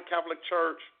the Roman Catholic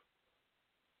Church,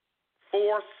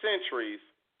 4 centuries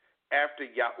after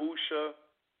Yahushua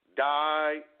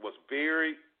died, was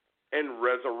buried, and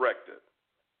resurrected.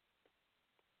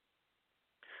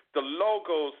 The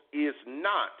Logos is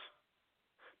not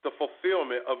the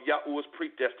fulfillment of Yahuwah's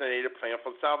predestinated plan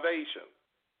for salvation.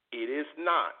 It is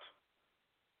not.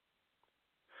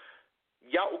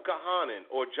 Yahuah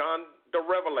or John the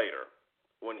Revelator,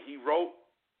 when he wrote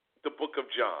the book of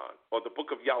John or the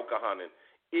book of Yahuah,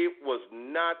 it was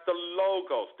not the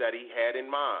Logos that he had in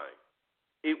mind.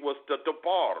 It was the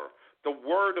Debar, the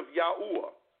word of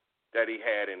Yahuah, that he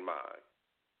had in mind.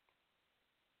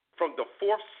 From the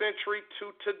 4th century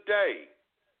to today,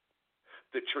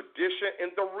 the tradition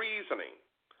and the reasoning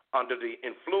under the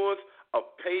influence of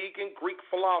pagan Greek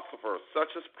philosophers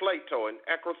such as Plato and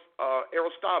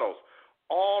Aristotle,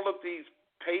 all of these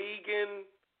pagan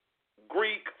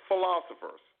Greek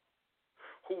philosophers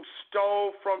who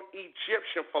stole from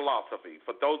Egyptian philosophy.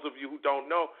 For those of you who don't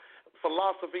know,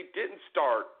 philosophy didn't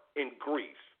start in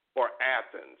Greece or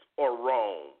Athens or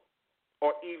Rome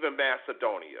or even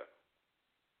Macedonia.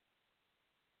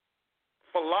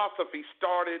 Philosophy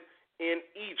started in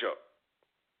Egypt,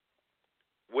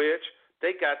 which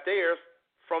they got theirs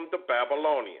from the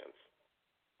Babylonians.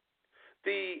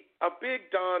 The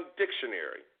Abigdon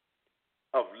Dictionary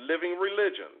of Living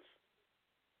Religions,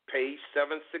 page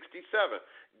 767,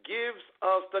 gives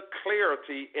us the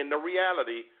clarity and the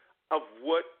reality of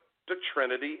what the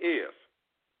Trinity is.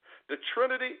 The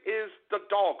Trinity is the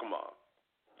dogma.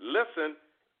 Listen,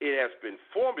 it has been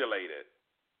formulated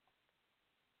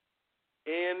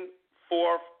in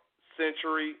 4th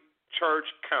century church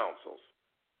councils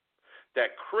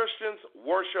that Christians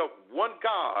worship one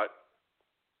God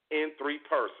in 3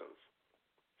 persons: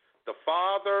 the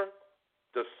Father,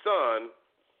 the Son,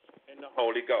 and the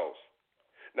Holy Ghost.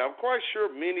 Now, I'm quite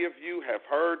sure many of you have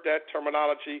heard that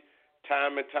terminology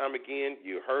time and time again.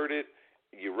 You heard it.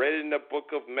 You read it in the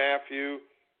book of Matthew.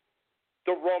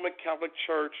 The Roman Catholic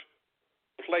Church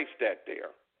placed that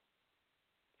there.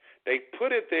 They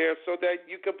put it there so that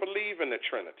you could believe in the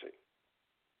Trinity.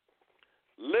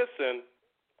 Listen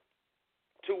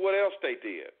to what else they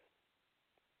did.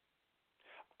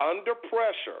 Under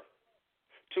pressure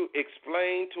to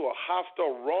explain to a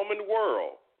hostile Roman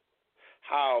world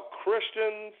how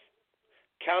Christians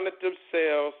counted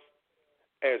themselves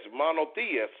as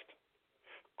monotheists,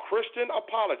 Christian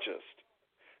apologists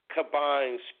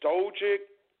combined Stoic,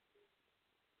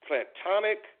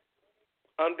 Platonic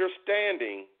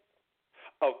understanding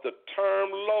of the term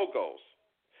logos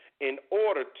in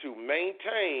order to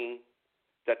maintain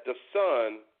that the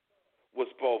Son was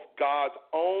both God's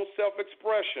own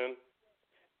self-expression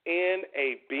and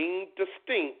a being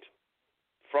distinct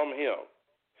from him.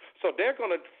 So they're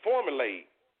going to formulate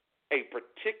a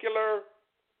particular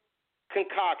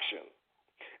concoction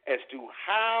as to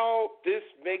how this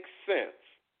makes sense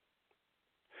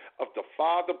of the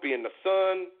Father being the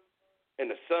Son and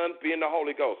the Son being the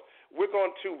Holy Ghost. We're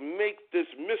going to make this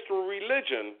mystery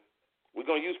religion, we're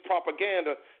going to use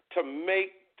propaganda to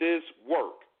make this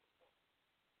work.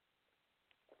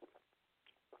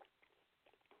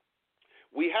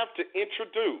 We have to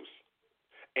introduce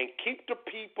and keep the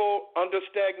people under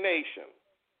stagnation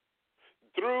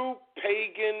through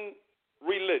pagan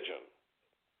religion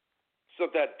so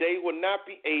that they will not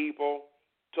be able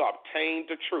to obtain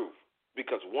the truth.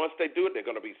 Because once they do it, they're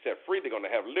going to be set free, they're going to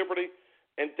have liberty,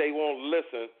 and they won't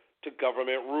listen to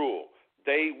government rule.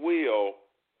 They will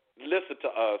listen to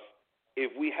us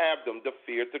if we have them to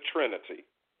fear the Trinity.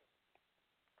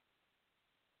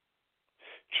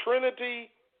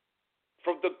 Trinity,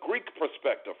 from the Greek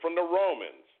perspective, from the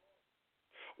Romans,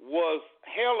 was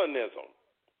Hellenism.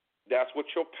 That's what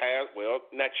your well,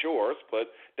 not yours, but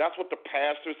that's what the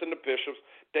pastors and the bishops,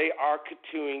 they are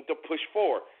continuing to push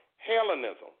for.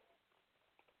 Hellenism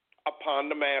upon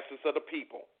the masses of the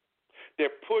people.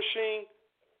 They're pushing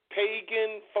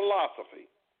pagan philosophy.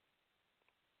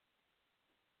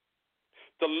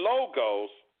 The logos,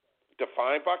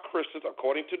 defined by Christians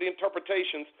according to the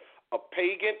interpretations of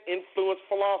pagan-influenced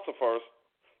philosophers,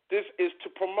 this is to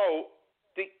promote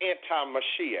the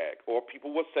anti-Mashiach, or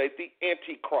people would say the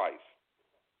Antichrist,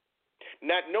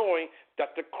 not knowing that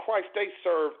the Christ they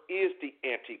serve is the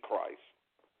Antichrist.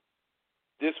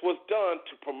 This was done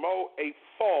to promote a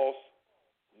false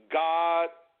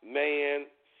God-man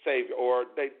Savior, or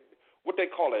what they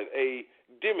call it, a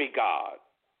demigod,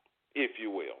 if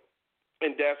you will.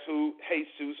 And that's who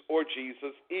Jesus or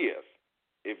Jesus is,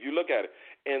 if you look at it.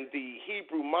 And the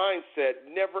Hebrew mindset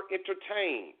never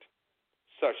entertained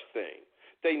such thing.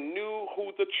 They knew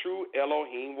who the true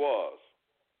Elohim was.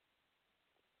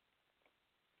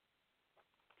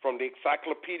 From the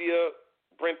Encyclopedia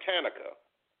Britannica,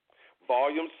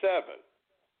 Volume 7,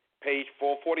 page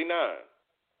 449.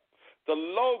 The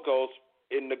logos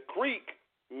in the Greek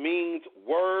means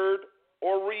word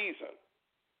or reason.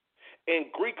 In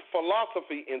Greek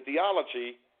philosophy and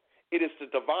theology, it is the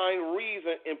divine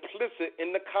reason implicit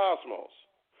in the cosmos,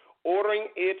 ordering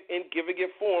it and giving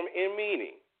it form and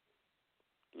meaning.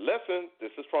 Listen,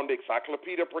 this is from the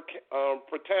Encyclopedia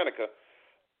Britannica.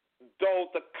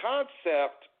 Though the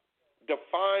concept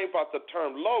defined by the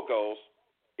term logos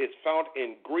is found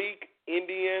in Greek,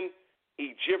 Indian,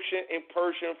 Egyptian, and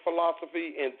Persian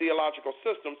philosophy and theological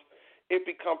systems, it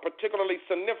became particularly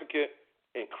significant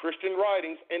in Christian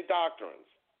writings and doctrines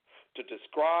to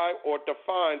describe or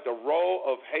define the role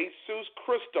of Jesus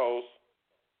Christos,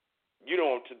 you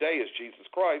know him today as Jesus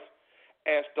Christ,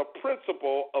 as the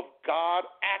principle of God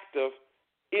active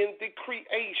in the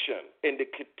creation, in the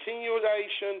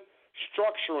continuation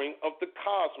structuring of the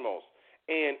cosmos,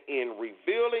 and in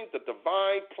revealing the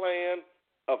divine plan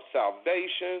of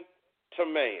salvation to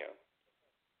man.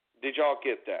 Did y'all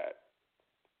get that?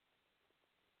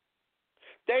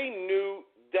 They knew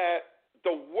that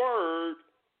the Word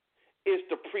is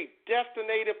the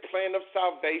predestinated plan of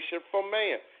salvation for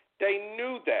man. They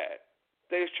knew that.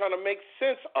 They was trying to make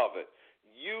sense of it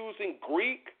using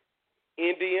Greek,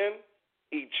 Indian,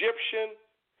 Egyptian,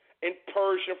 and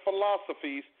Persian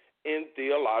philosophies and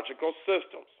theological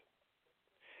systems.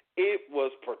 It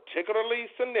was particularly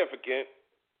significant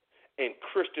in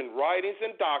Christian writings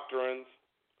and doctrines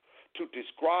to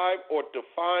describe or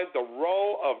define the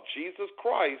role of Jesus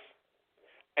Christ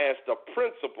as the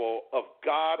principle of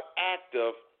God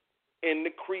active in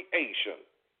the creation.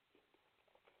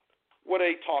 What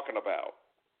are they talking about?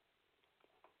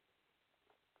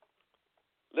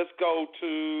 Let's go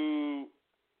to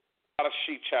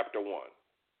Bereshit chapter 1.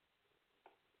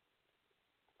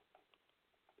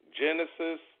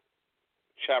 Genesis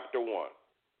chapter 1.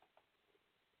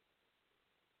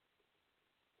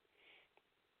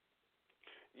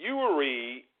 You will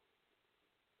read,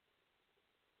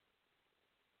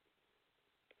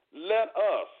 let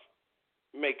us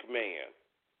make man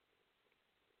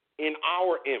in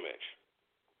our image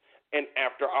and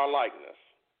after our likeness.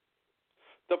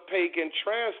 The pagan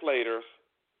translators,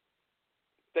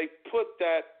 they put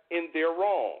that in there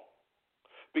wrong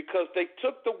because they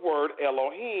took the word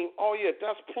Elohim, oh yeah,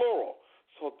 that's plural.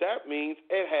 So that means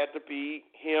it had to be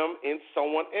him and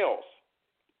someone else.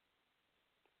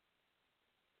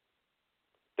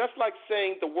 That's like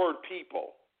saying the word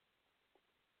people.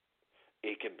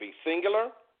 It can be singular.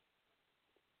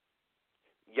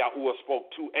 Yahuah spoke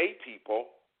to a people,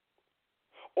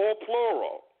 or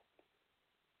plural.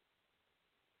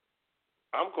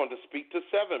 I'm going to speak to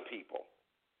 7 people.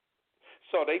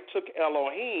 So they took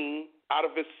Elohim out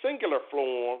of its singular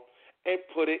form and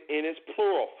put it in its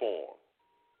plural form.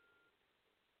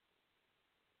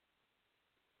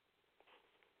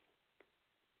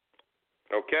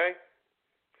 Okay?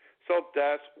 So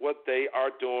that's what they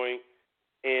are doing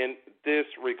in this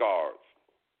regards.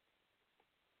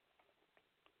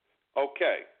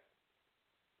 Okay.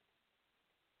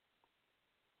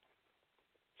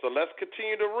 So let's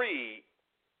continue to read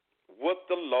what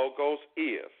the Logos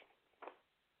is.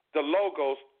 The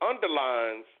Logos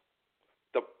underlines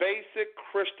the basic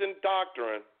Christian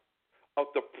doctrine of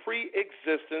the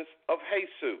pre-existence of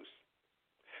Jesus.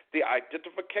 The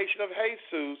identification of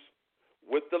Jesus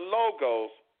with the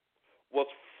Logos was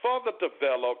further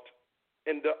developed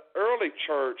in the early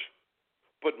church,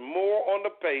 but more on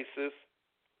the basis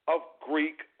of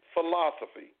Greek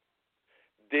philosophy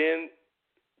than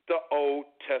the Old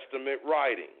Testament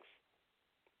writings.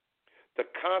 The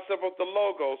concept of the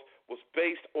Logos was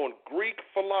based on Greek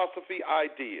philosophy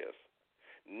ideas,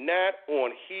 not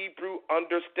on Hebrew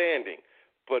understanding,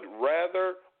 but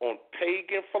rather on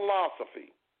pagan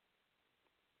philosophy.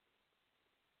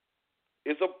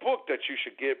 Is a book that you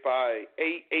should get by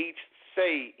A.H.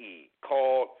 Sae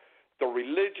called The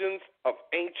Religions of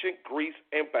Ancient Greece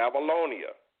and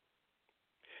Babylonia.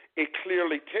 it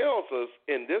clearly tells us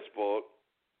in this book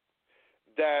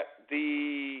that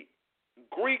the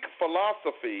Greek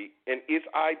philosophy and its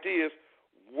ideas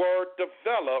were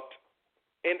developed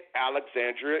in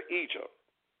Alexandria, Egypt.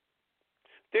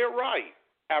 They're right.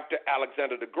 After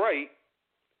Alexander the Great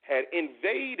had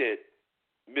invaded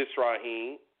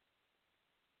Mizraim,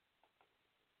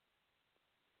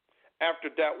 after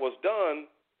that was done,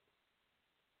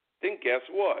 then guess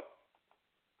what?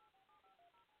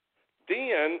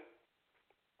 Then,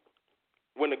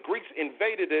 when the Greeks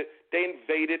invaded it, they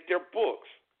invaded their books,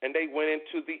 and they went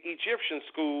into the Egyptian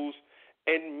schools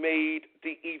and made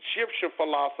the Egyptian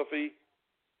philosophy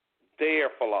their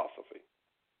philosophy.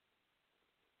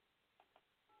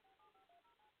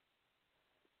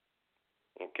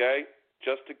 Okay?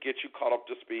 Just to get you caught up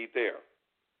to speed there.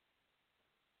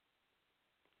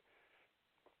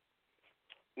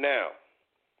 Now,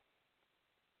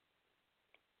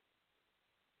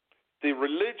 the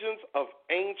religions of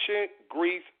ancient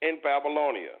Greece and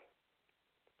Babylonia,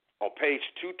 on page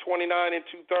 229 and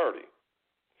 230,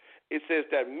 it says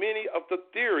that many of the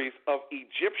theories of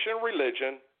Egyptian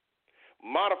religion,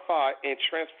 modified and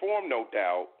transformed, no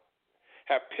doubt,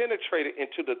 have penetrated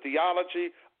into the theology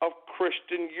of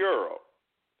Christian Europe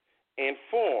and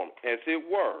form, as it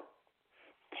were,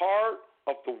 part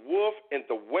of the woof and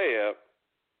the web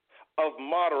of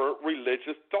moderate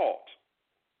religious thought.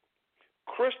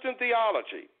 Christian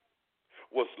theology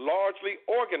was largely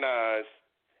organized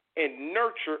and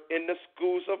nurtured in the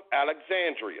schools of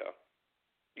Alexandria.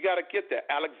 You got to get that.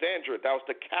 Alexandria, that was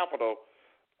the capital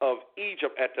of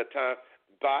Egypt at that time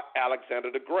by Alexander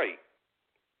the Great.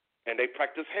 And they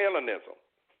practiced Hellenism.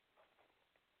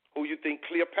 Who you think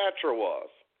Cleopatra was?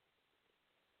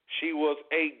 She was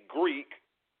a Greek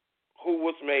who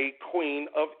was made queen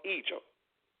of Egypt.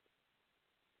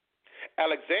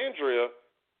 Alexandria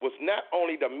was not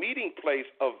only the meeting place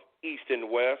of East and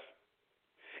West,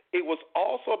 it was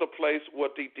also the place where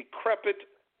the decrepit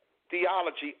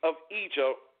theology of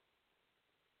Egypt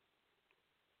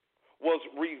was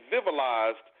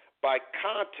revitalized by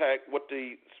contact with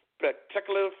the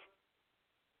speculative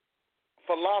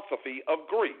philosophy of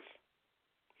Greece.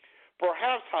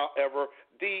 Perhaps, however,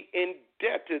 the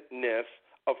indebtedness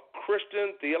of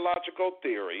Christian theological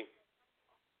theory,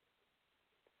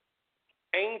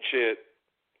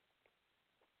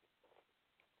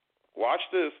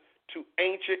 to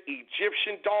ancient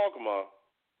Egyptian dogma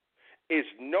is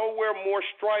nowhere more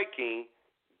striking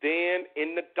than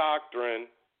in the doctrine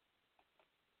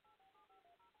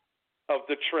of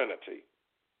the Trinity.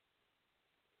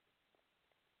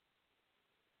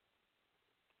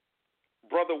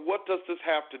 Brother, what does this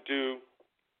have to do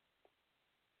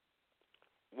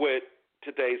with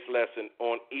today's lesson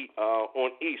on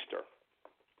Easter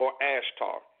or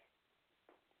Ishtar?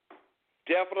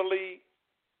 Definitely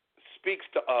speaks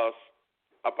to us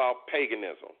about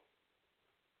paganism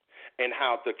and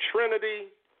how the Trinity,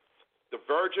 the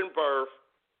virgin birth,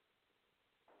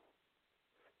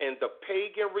 and the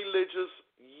pagan religious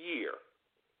year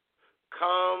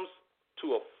comes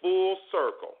to a full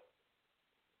circle.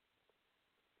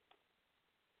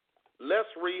 Let's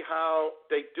read how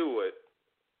they do it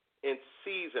in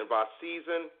season by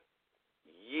season,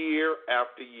 year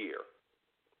after year.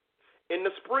 In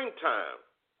the springtime,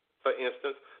 for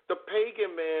instance, the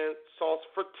pagan man sought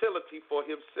fertility for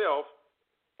himself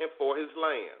and for his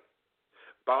land.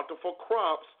 Bountiful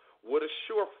crops would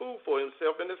assure food for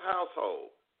himself and his household.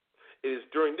 It is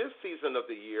during this season of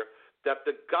the year that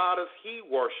the goddess he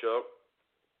worshiped,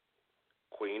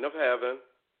 Queen of Heaven,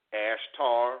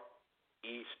 Ishtar,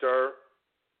 Ishtar,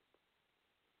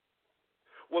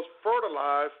 was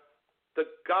fertilized. The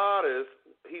goddess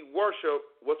he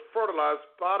worshiped was fertilized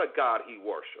by the god he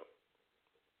worshiped.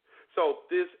 So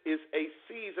this is a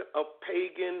season of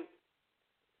pagan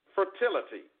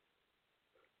fertility.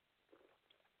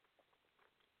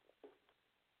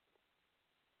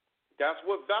 That's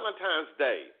what Valentine's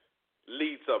Day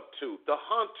leads up to. The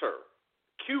hunter,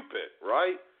 Cupid,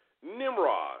 right?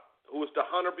 Nimrod, who was the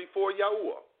hunter before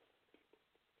Yahuah.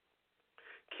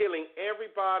 Killing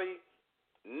everybody,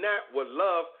 not with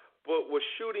love, but was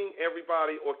shooting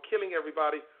everybody or killing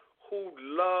everybody who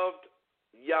loved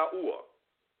Yahuah.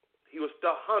 He was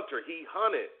the hunter. He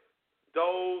hunted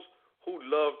those who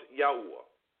loved Yahuah.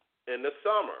 In the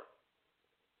summer,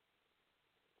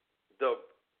 the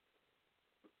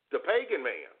pagan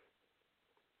man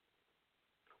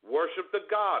worshiped the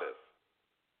goddess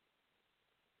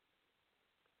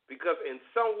because in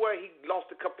some way he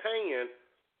lost the companion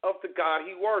of the god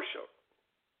he worshiped.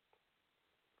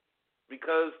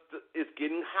 Because it's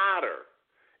getting hotter.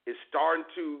 It's starting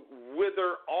to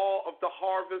wither all of the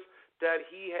harvest that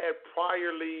he had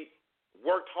priorly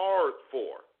worked hard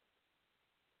for.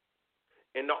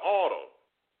 In the autumn,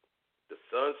 the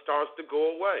sun starts to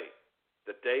go away.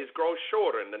 The days grow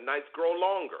shorter and the nights grow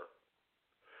longer.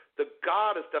 The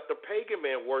goddess that the pagan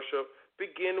man worshiped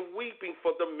began weeping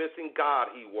for the missing god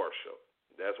he worshiped.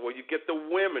 That's where you get the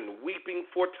women weeping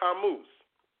for Tammuz.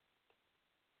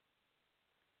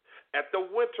 At the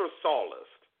winter solstice,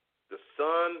 the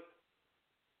sun,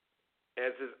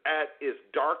 as is at its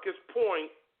darkest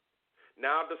point,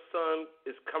 now the sun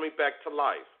is coming back to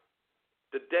life.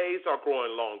 The days are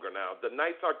growing longer now. The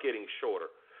nights are getting shorter.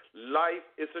 Life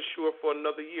is assured for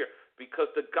another year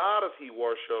because the goddess he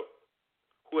worshiped,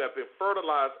 who had been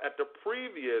fertilized at the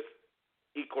previous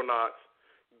equinox,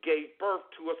 gave birth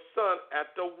to a son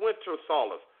at the winter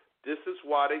solstice. This is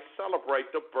why they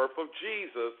celebrate the birth of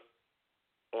Jesus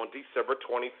on December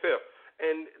 25th.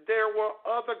 And there were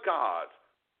other gods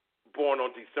born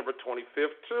on December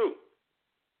 25th too.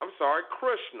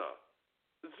 Krishna,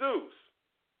 Zeus.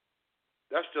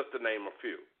 That's just to name a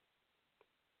few.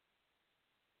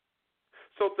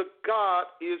 So the God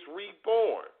is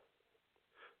reborn.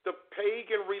 The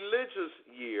pagan religious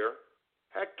year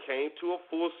had came to a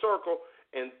full circle,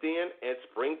 and then at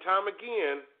springtime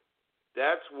again,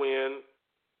 that's when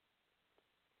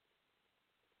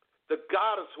the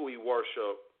goddess who he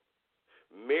worshiped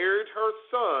married her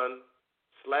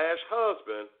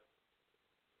son/husband.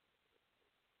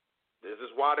 This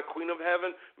is why the Queen of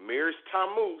Heaven marries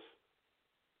Tammuz.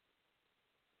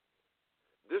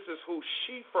 This is who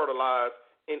she fertilized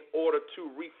in order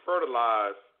to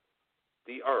refertilize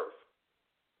the earth.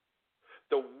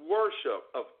 The worship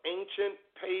of ancient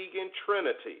pagan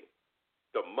trinity,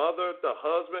 the mother, the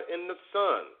husband, and the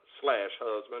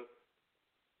son/husband,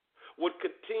 would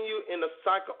continue in a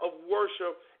cycle of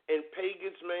worship in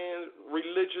pagan man's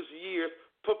religious years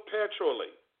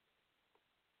perpetually.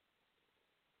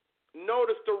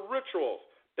 Notice the rituals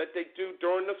that they do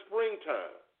during the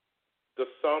springtime, the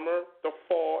summer, the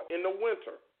fall, and the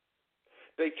winter.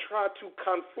 They try to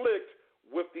conflict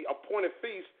with the appointed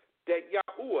feast that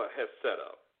Yahuah has set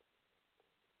up.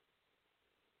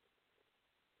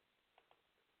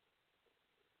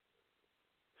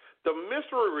 The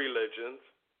mystery religions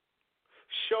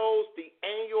shows the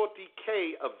annual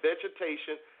decay of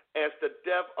vegetation as the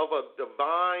death of a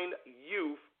divine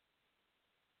youth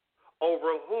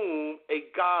over whom a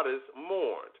goddess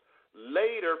mourned.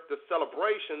 Later, the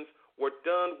celebrations were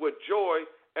done with joy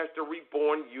as the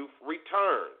reborn youth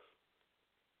returns.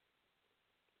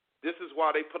 This is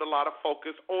why they put a lot of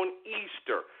focus on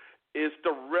Easter, is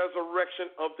the resurrection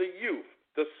of the youth,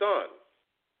 the sun.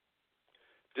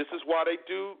 This is why they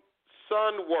do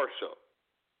sun worship,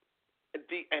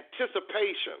 the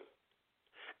anticipation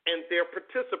and their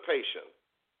participation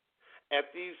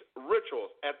at these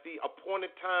rituals at the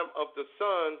appointed time of the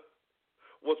sun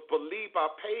was believed by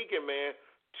pagan man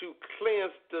to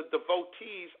cleanse the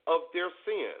devotees of their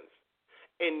sins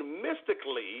and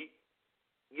mystically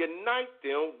unite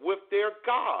them with their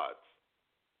gods.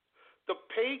 The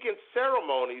pagan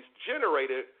ceremonies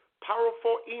generated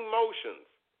powerful emotions.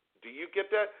 Do you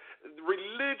get that?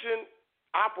 Religion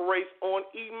operates on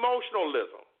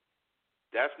emotionalism.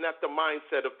 That's not the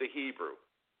mindset of the Hebrew.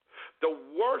 The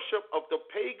worship of the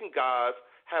pagan gods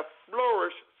have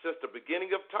flourished since the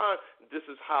beginning of time. This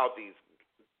is how these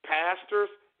pastors,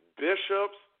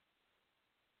 bishops,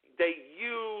 they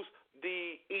use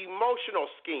the emotional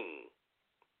scheme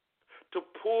to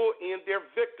pull in their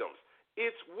victims.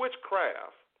 It's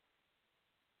witchcraft.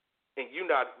 And you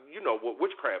know what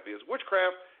witchcraft is.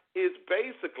 Witchcraft is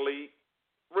basically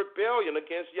rebellion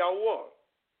against Yahuah.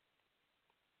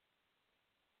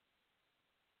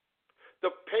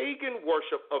 The pagan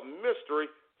worship of mystery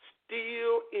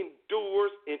still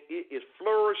endures, and it is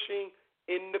flourishing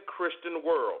in the Christian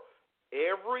world.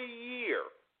 Every year,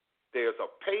 there's a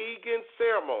pagan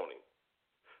ceremony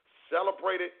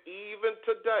celebrated even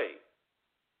today.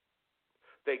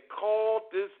 They call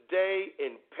this day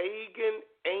in pagan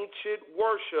ancient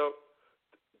worship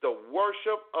the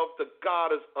worship of the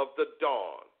goddess of the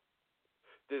dawn.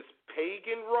 This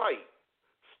pagan rite,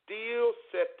 still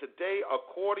set today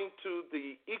according to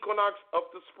the equinox of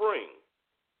the spring,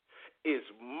 is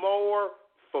more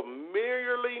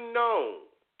familiarly known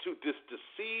to this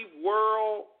deceived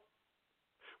world,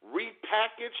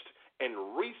 repackaged and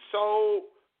resold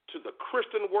to the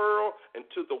Christian world and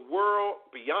to the world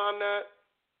beyond that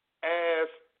as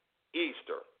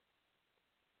Easter.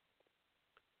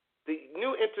 The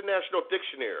New International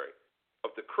Dictionary of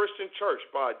the Christian Church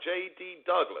by J.D.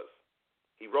 Douglas,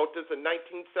 he wrote this in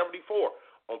 1974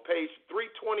 on page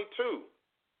 322.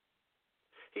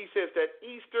 He says that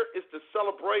Easter is the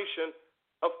celebration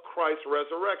of Christ's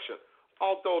resurrection.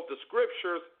 Although the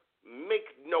scriptures make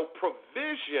no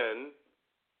provision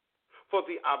for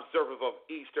the observance of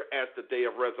Easter as the day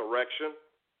of resurrection,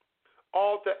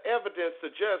 all the evidence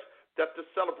suggests that the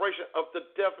celebration of the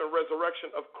death and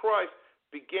resurrection of Christ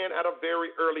began at a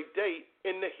very early date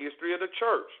in the history of the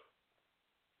church.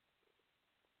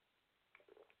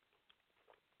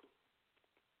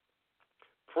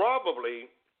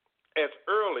 Probably as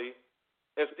early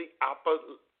as the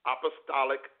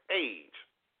apostolic age.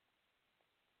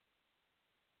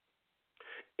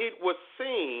 It was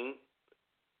seen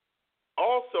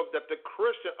also that the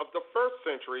Christian of the first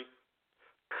century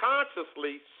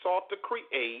consciously sought to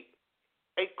create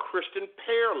a Christian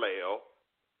parallel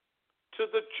to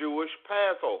the Jewish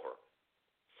Passover,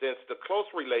 since the close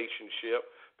relationship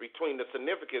between the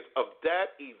significance of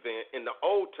that event in the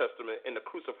Old Testament and the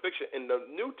crucifixion in the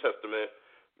New Testament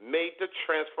made the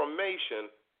transformation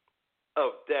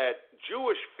of that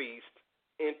Jewish feast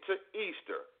into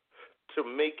Easter to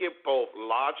make it both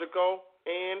logical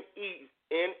and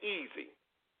easy.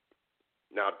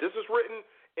 Now, this is written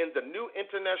in the New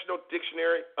International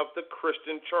Dictionary of the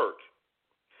Christian Church.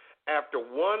 After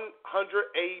 100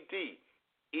 AD,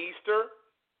 Easter,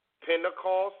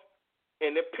 Pentecost,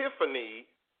 and Epiphany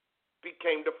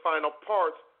became the final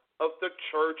parts of the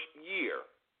church year.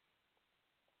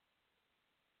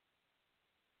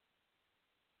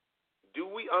 Do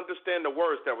we understand the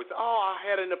words that we say, oh, I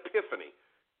had an epiphany?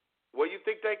 Where do you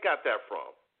think they got that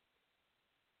from?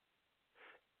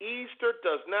 Easter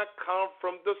does not come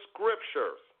from the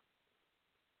scriptures.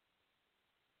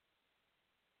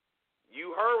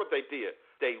 You heard what they did.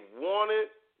 They wanted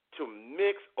to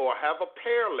mix or have a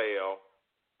parallel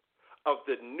of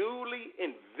the newly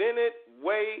invented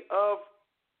way of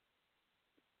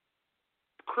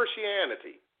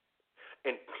Christianity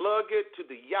and plug it to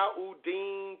the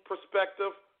Yahudim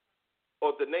perspective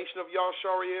or the nation of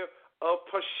Yahshua of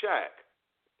Pashak.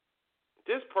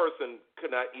 This person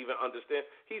could not even understand.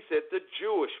 He said the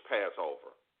Jewish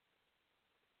Passover.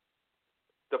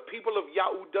 The people of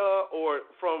Yahudah or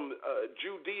from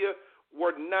Judea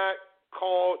were not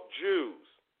called Jews,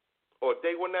 or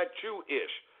they were not Jewish.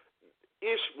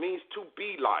 Ish means to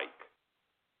be like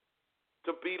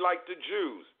the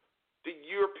Jews, the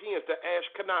Europeans, the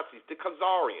Ashkenazis, the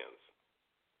Khazarians.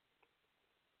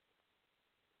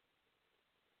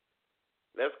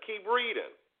 Let's keep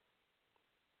reading.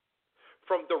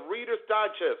 From the Reader's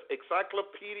Digest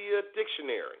Encyclopedia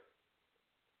Dictionary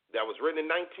that was written in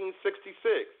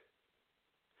 1966,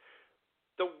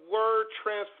 the word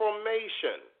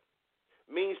transformation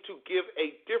means to give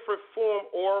a different form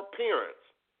or appearance,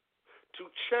 to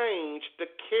change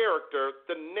the character,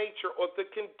 the nature, or the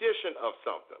condition of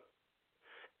something.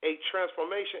 A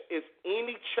transformation is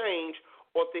any change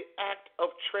or the act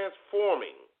of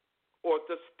transforming or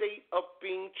the state of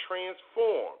being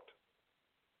transformed.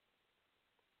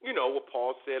 You know what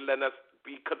Paul said, let us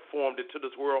be conformed into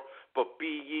this world, but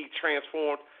be ye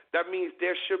transformed. That means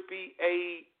there should be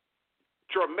a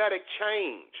dramatic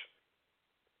change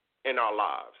in our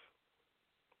lives.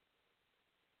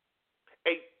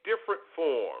 A different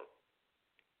form,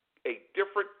 a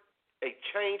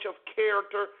change of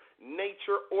character,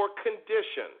 nature, or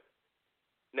condition.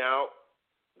 Now,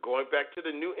 going back to the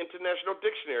New International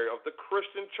Dictionary of the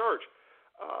Christian Church,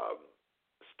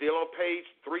 still on page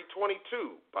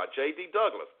 322 by J.D.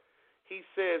 Douglas, he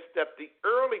says that the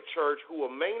early church, who were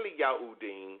mainly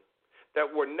Yahudim, that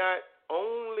were not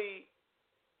only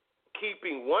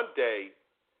keeping one day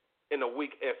in a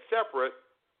week as separate,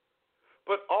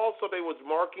 but also they was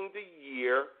marking the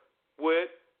year with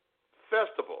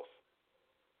festivals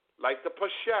like the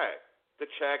Pashak, the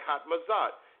Chag Hot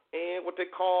Mazat, and what they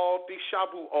call the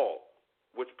Shabuot,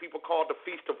 which people call the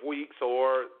Feast of Weeks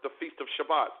or the Feast of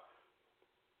Shabbat.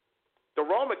 The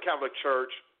Roman Catholic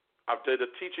Church, I did a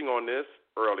teaching on this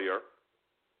earlier,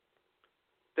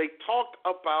 they talked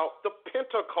about the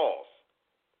Pentecost.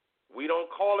 We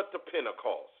don't call it the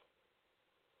Pentecost.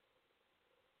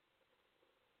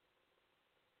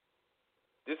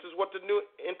 This is what the New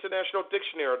International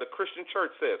Dictionary of the Christian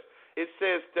Church says. It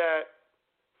says that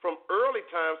from early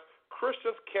times,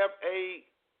 Christians kept a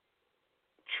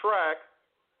track,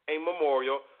 a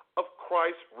memorial of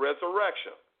Christ's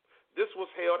resurrection. This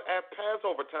was held at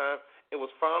Passover time and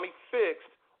was finally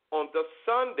fixed on the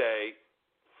Sunday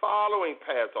following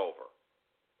Passover.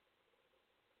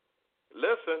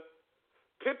 Listen,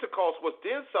 Pentecost was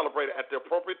then celebrated at the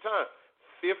appropriate time.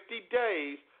 50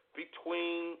 days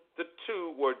between the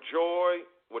two were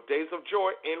days of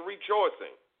joy and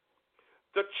rejoicing.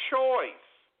 The choice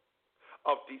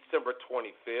of December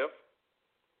 25th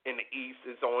in the East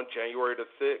is on January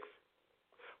the 6th.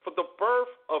 For the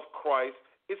birth of Christ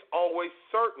is always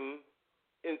certain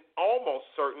and almost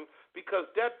certain because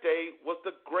that day was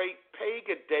the great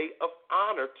pagan day of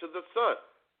honor to the sun.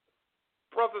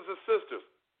 Brothers and sisters,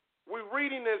 we're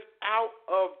reading this out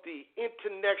of the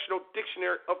International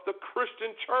Dictionary of the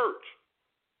Christian Church.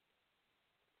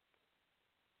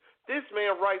 This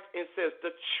man writes and says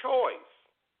the choice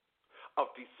of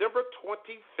December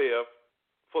 25th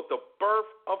for the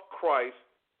birth of Christ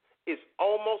is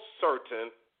almost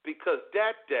certain because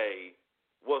that day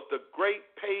was the great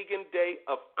pagan day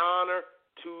of honor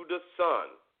to the sun.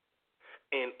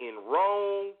 And in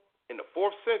Rome, in the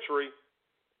 4th century,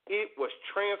 it was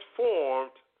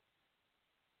transformed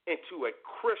into a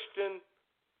Christian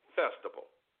festival.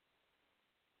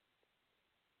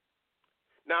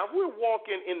 Now, if we're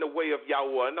walking in the way of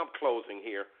Yahuah, and I'm closing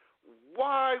here,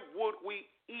 why would we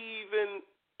even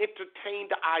entertain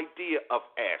the idea of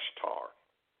Ishtar?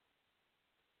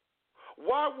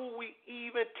 Why would we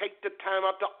even take the time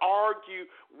out to argue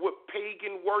with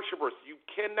pagan worshipers? You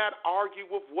cannot argue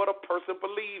with what a person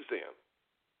believes in.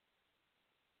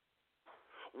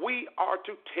 We are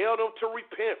to tell them to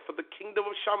repent, for the kingdom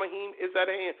of Shamaim is at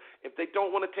hand. If they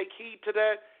don't want to take heed to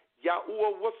that,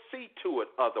 Yahuah will see to it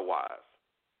otherwise.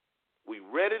 We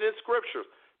read it in scriptures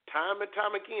time and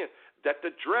time again that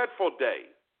the dreadful day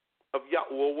of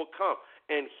Yahuah will come,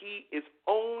 and he is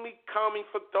only coming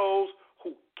for those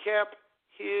who kept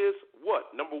his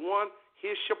what? Number one,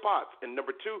 his Shabbats, and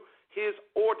number two, his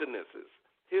ordinances,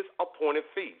 his appointed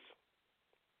feasts,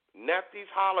 not these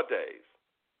holidays.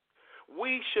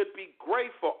 We should be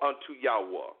grateful unto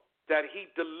Yahuah that he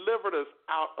delivered us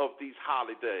out of these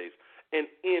holidays and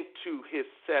into his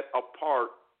set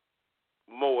apart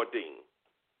Moedim.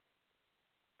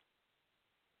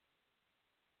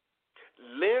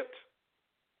 Lent,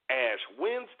 Ash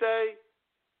Wednesday,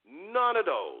 none of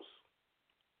those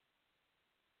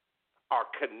are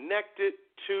connected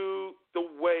to the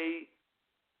way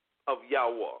of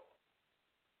Yahuah.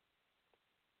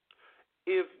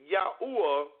 If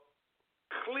Yahuah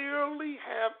clearly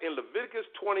have in Leviticus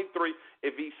 23,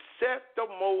 if he set the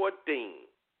Moedim,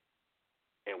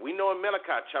 and we know in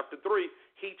Malachi chapter 3,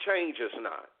 he changes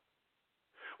not.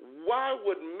 Why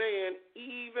would man,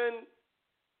 even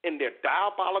in their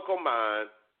diabolical mind,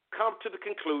 come to the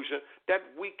conclusion that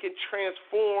we can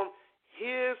transform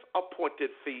his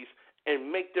appointed feast and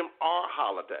make them our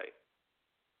holiday?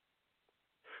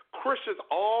 Christians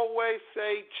always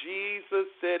say Jesus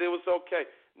said it was okay.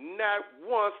 Not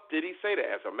once did he say that.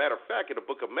 As a matter of fact, in the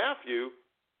book of Matthew,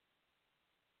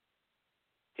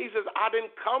 he says, I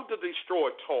didn't come to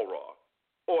destroy Torah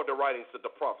or the writings of the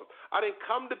prophets. I didn't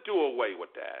come to do away with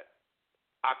that.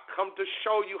 I come to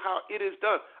show you how it is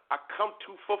done. I come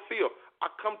to fulfill.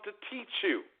 I come to teach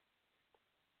you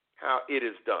how it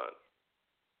is done.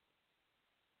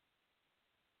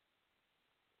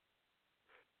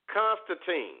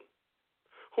 Constantine,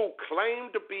 who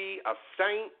claimed to be a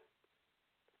saint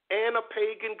and a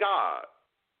pagan god,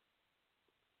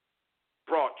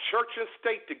 brought church and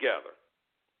state together.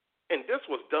 And this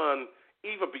was done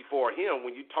even before him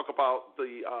when you talk about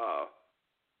the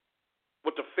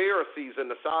with the Pharisees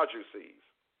and the Sadducees.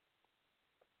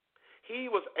 He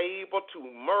was able to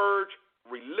merge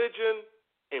religion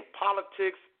and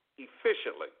politics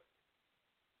efficiently.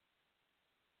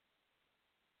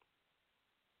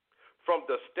 From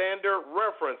the Standard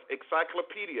Reference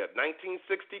Encyclopedia,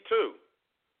 1962.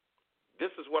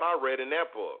 This is what I read in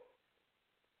that book.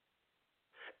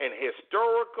 An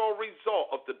historical result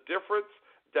of the difference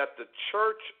that the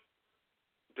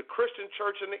Christian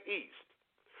church in the East,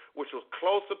 which was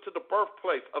closer to the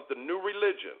birthplace of the new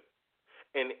religion,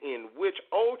 and in which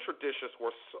old traditions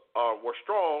were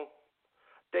strong,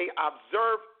 they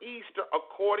observed Easter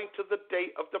according to the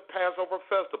date of the Passover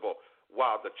festival,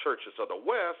 while the churches of the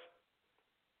West,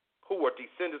 who were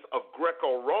descendants of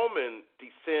Greco-Roman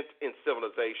descent in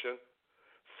civilization,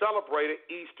 celebrated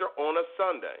Easter on a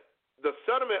Sunday. The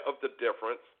settlement of the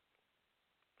difference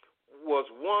was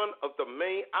one of the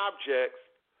main objects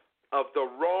of the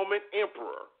Roman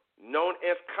emperor, known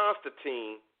as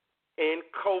Constantine, in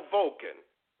Covocan.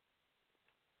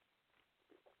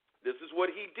 This is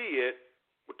what he did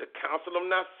with the Council of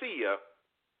Nicaea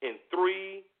in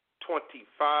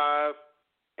 325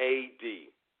 AD.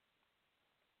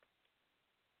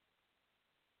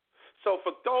 So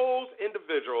for those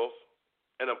individuals,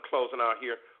 and I'm closing out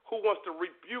here, who wants to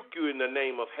rebuke you in the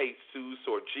name of Jesus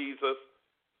or Jesus,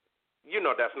 you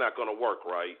know that's not going to work,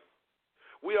 right?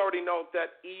 We already know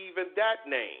that even that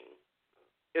name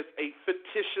is a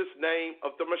fictitious name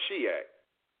of the Mashiach.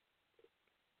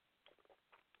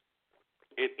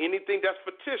 And anything that's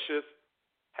fictitious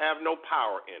have no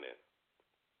power in it.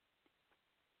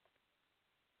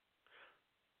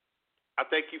 I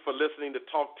thank you for listening to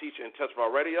Talk, Teach, and Testify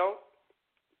Radio.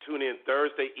 Tune in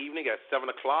Thursday evening at 7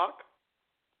 o'clock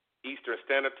Eastern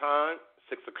Standard Time,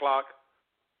 6 o'clock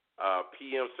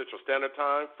p.m. Central Standard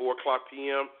Time, 4 o'clock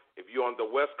p.m. if you're on the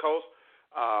West Coast.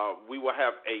 We will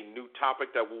have a new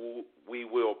topic that we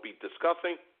will be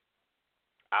discussing.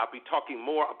 I'll be talking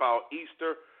more about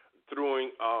Easter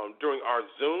during our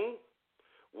Zoom.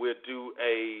 We'll do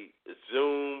a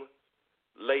Zoom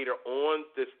later on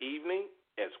this evening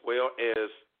as well as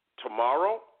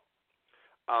tomorrow.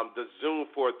 The Zoom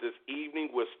for this evening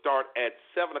will start at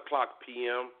 7 o'clock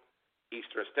p.m.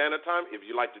 Eastern Standard Time. If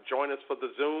you'd like to join us for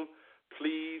the Zoom,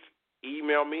 please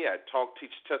email me at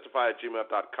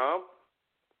talkteachtestify@gmail.com.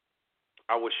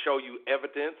 I will show you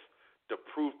evidence, the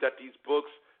proof that these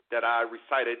books that I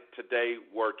recited today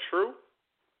were true.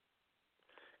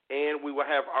 And we will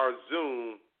have our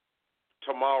Zoom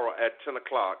tomorrow at 10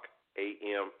 o'clock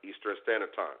a.m. Eastern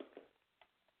Standard Time.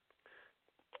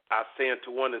 I say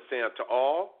unto one and say unto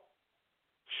all,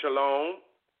 Shalom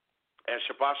and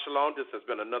Shabbat Shalom. This has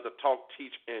been another Talk,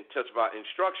 Teach, and Testify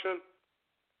instruction.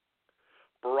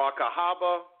 Barak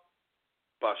Ahaba,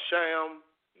 Basham,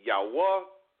 Yahuah,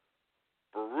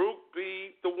 Baruch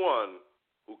be the one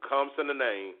who comes in the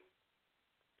name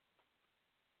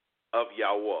of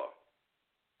Yahuah.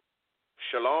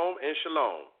 Shalom and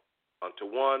shalom unto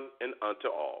one and unto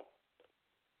all.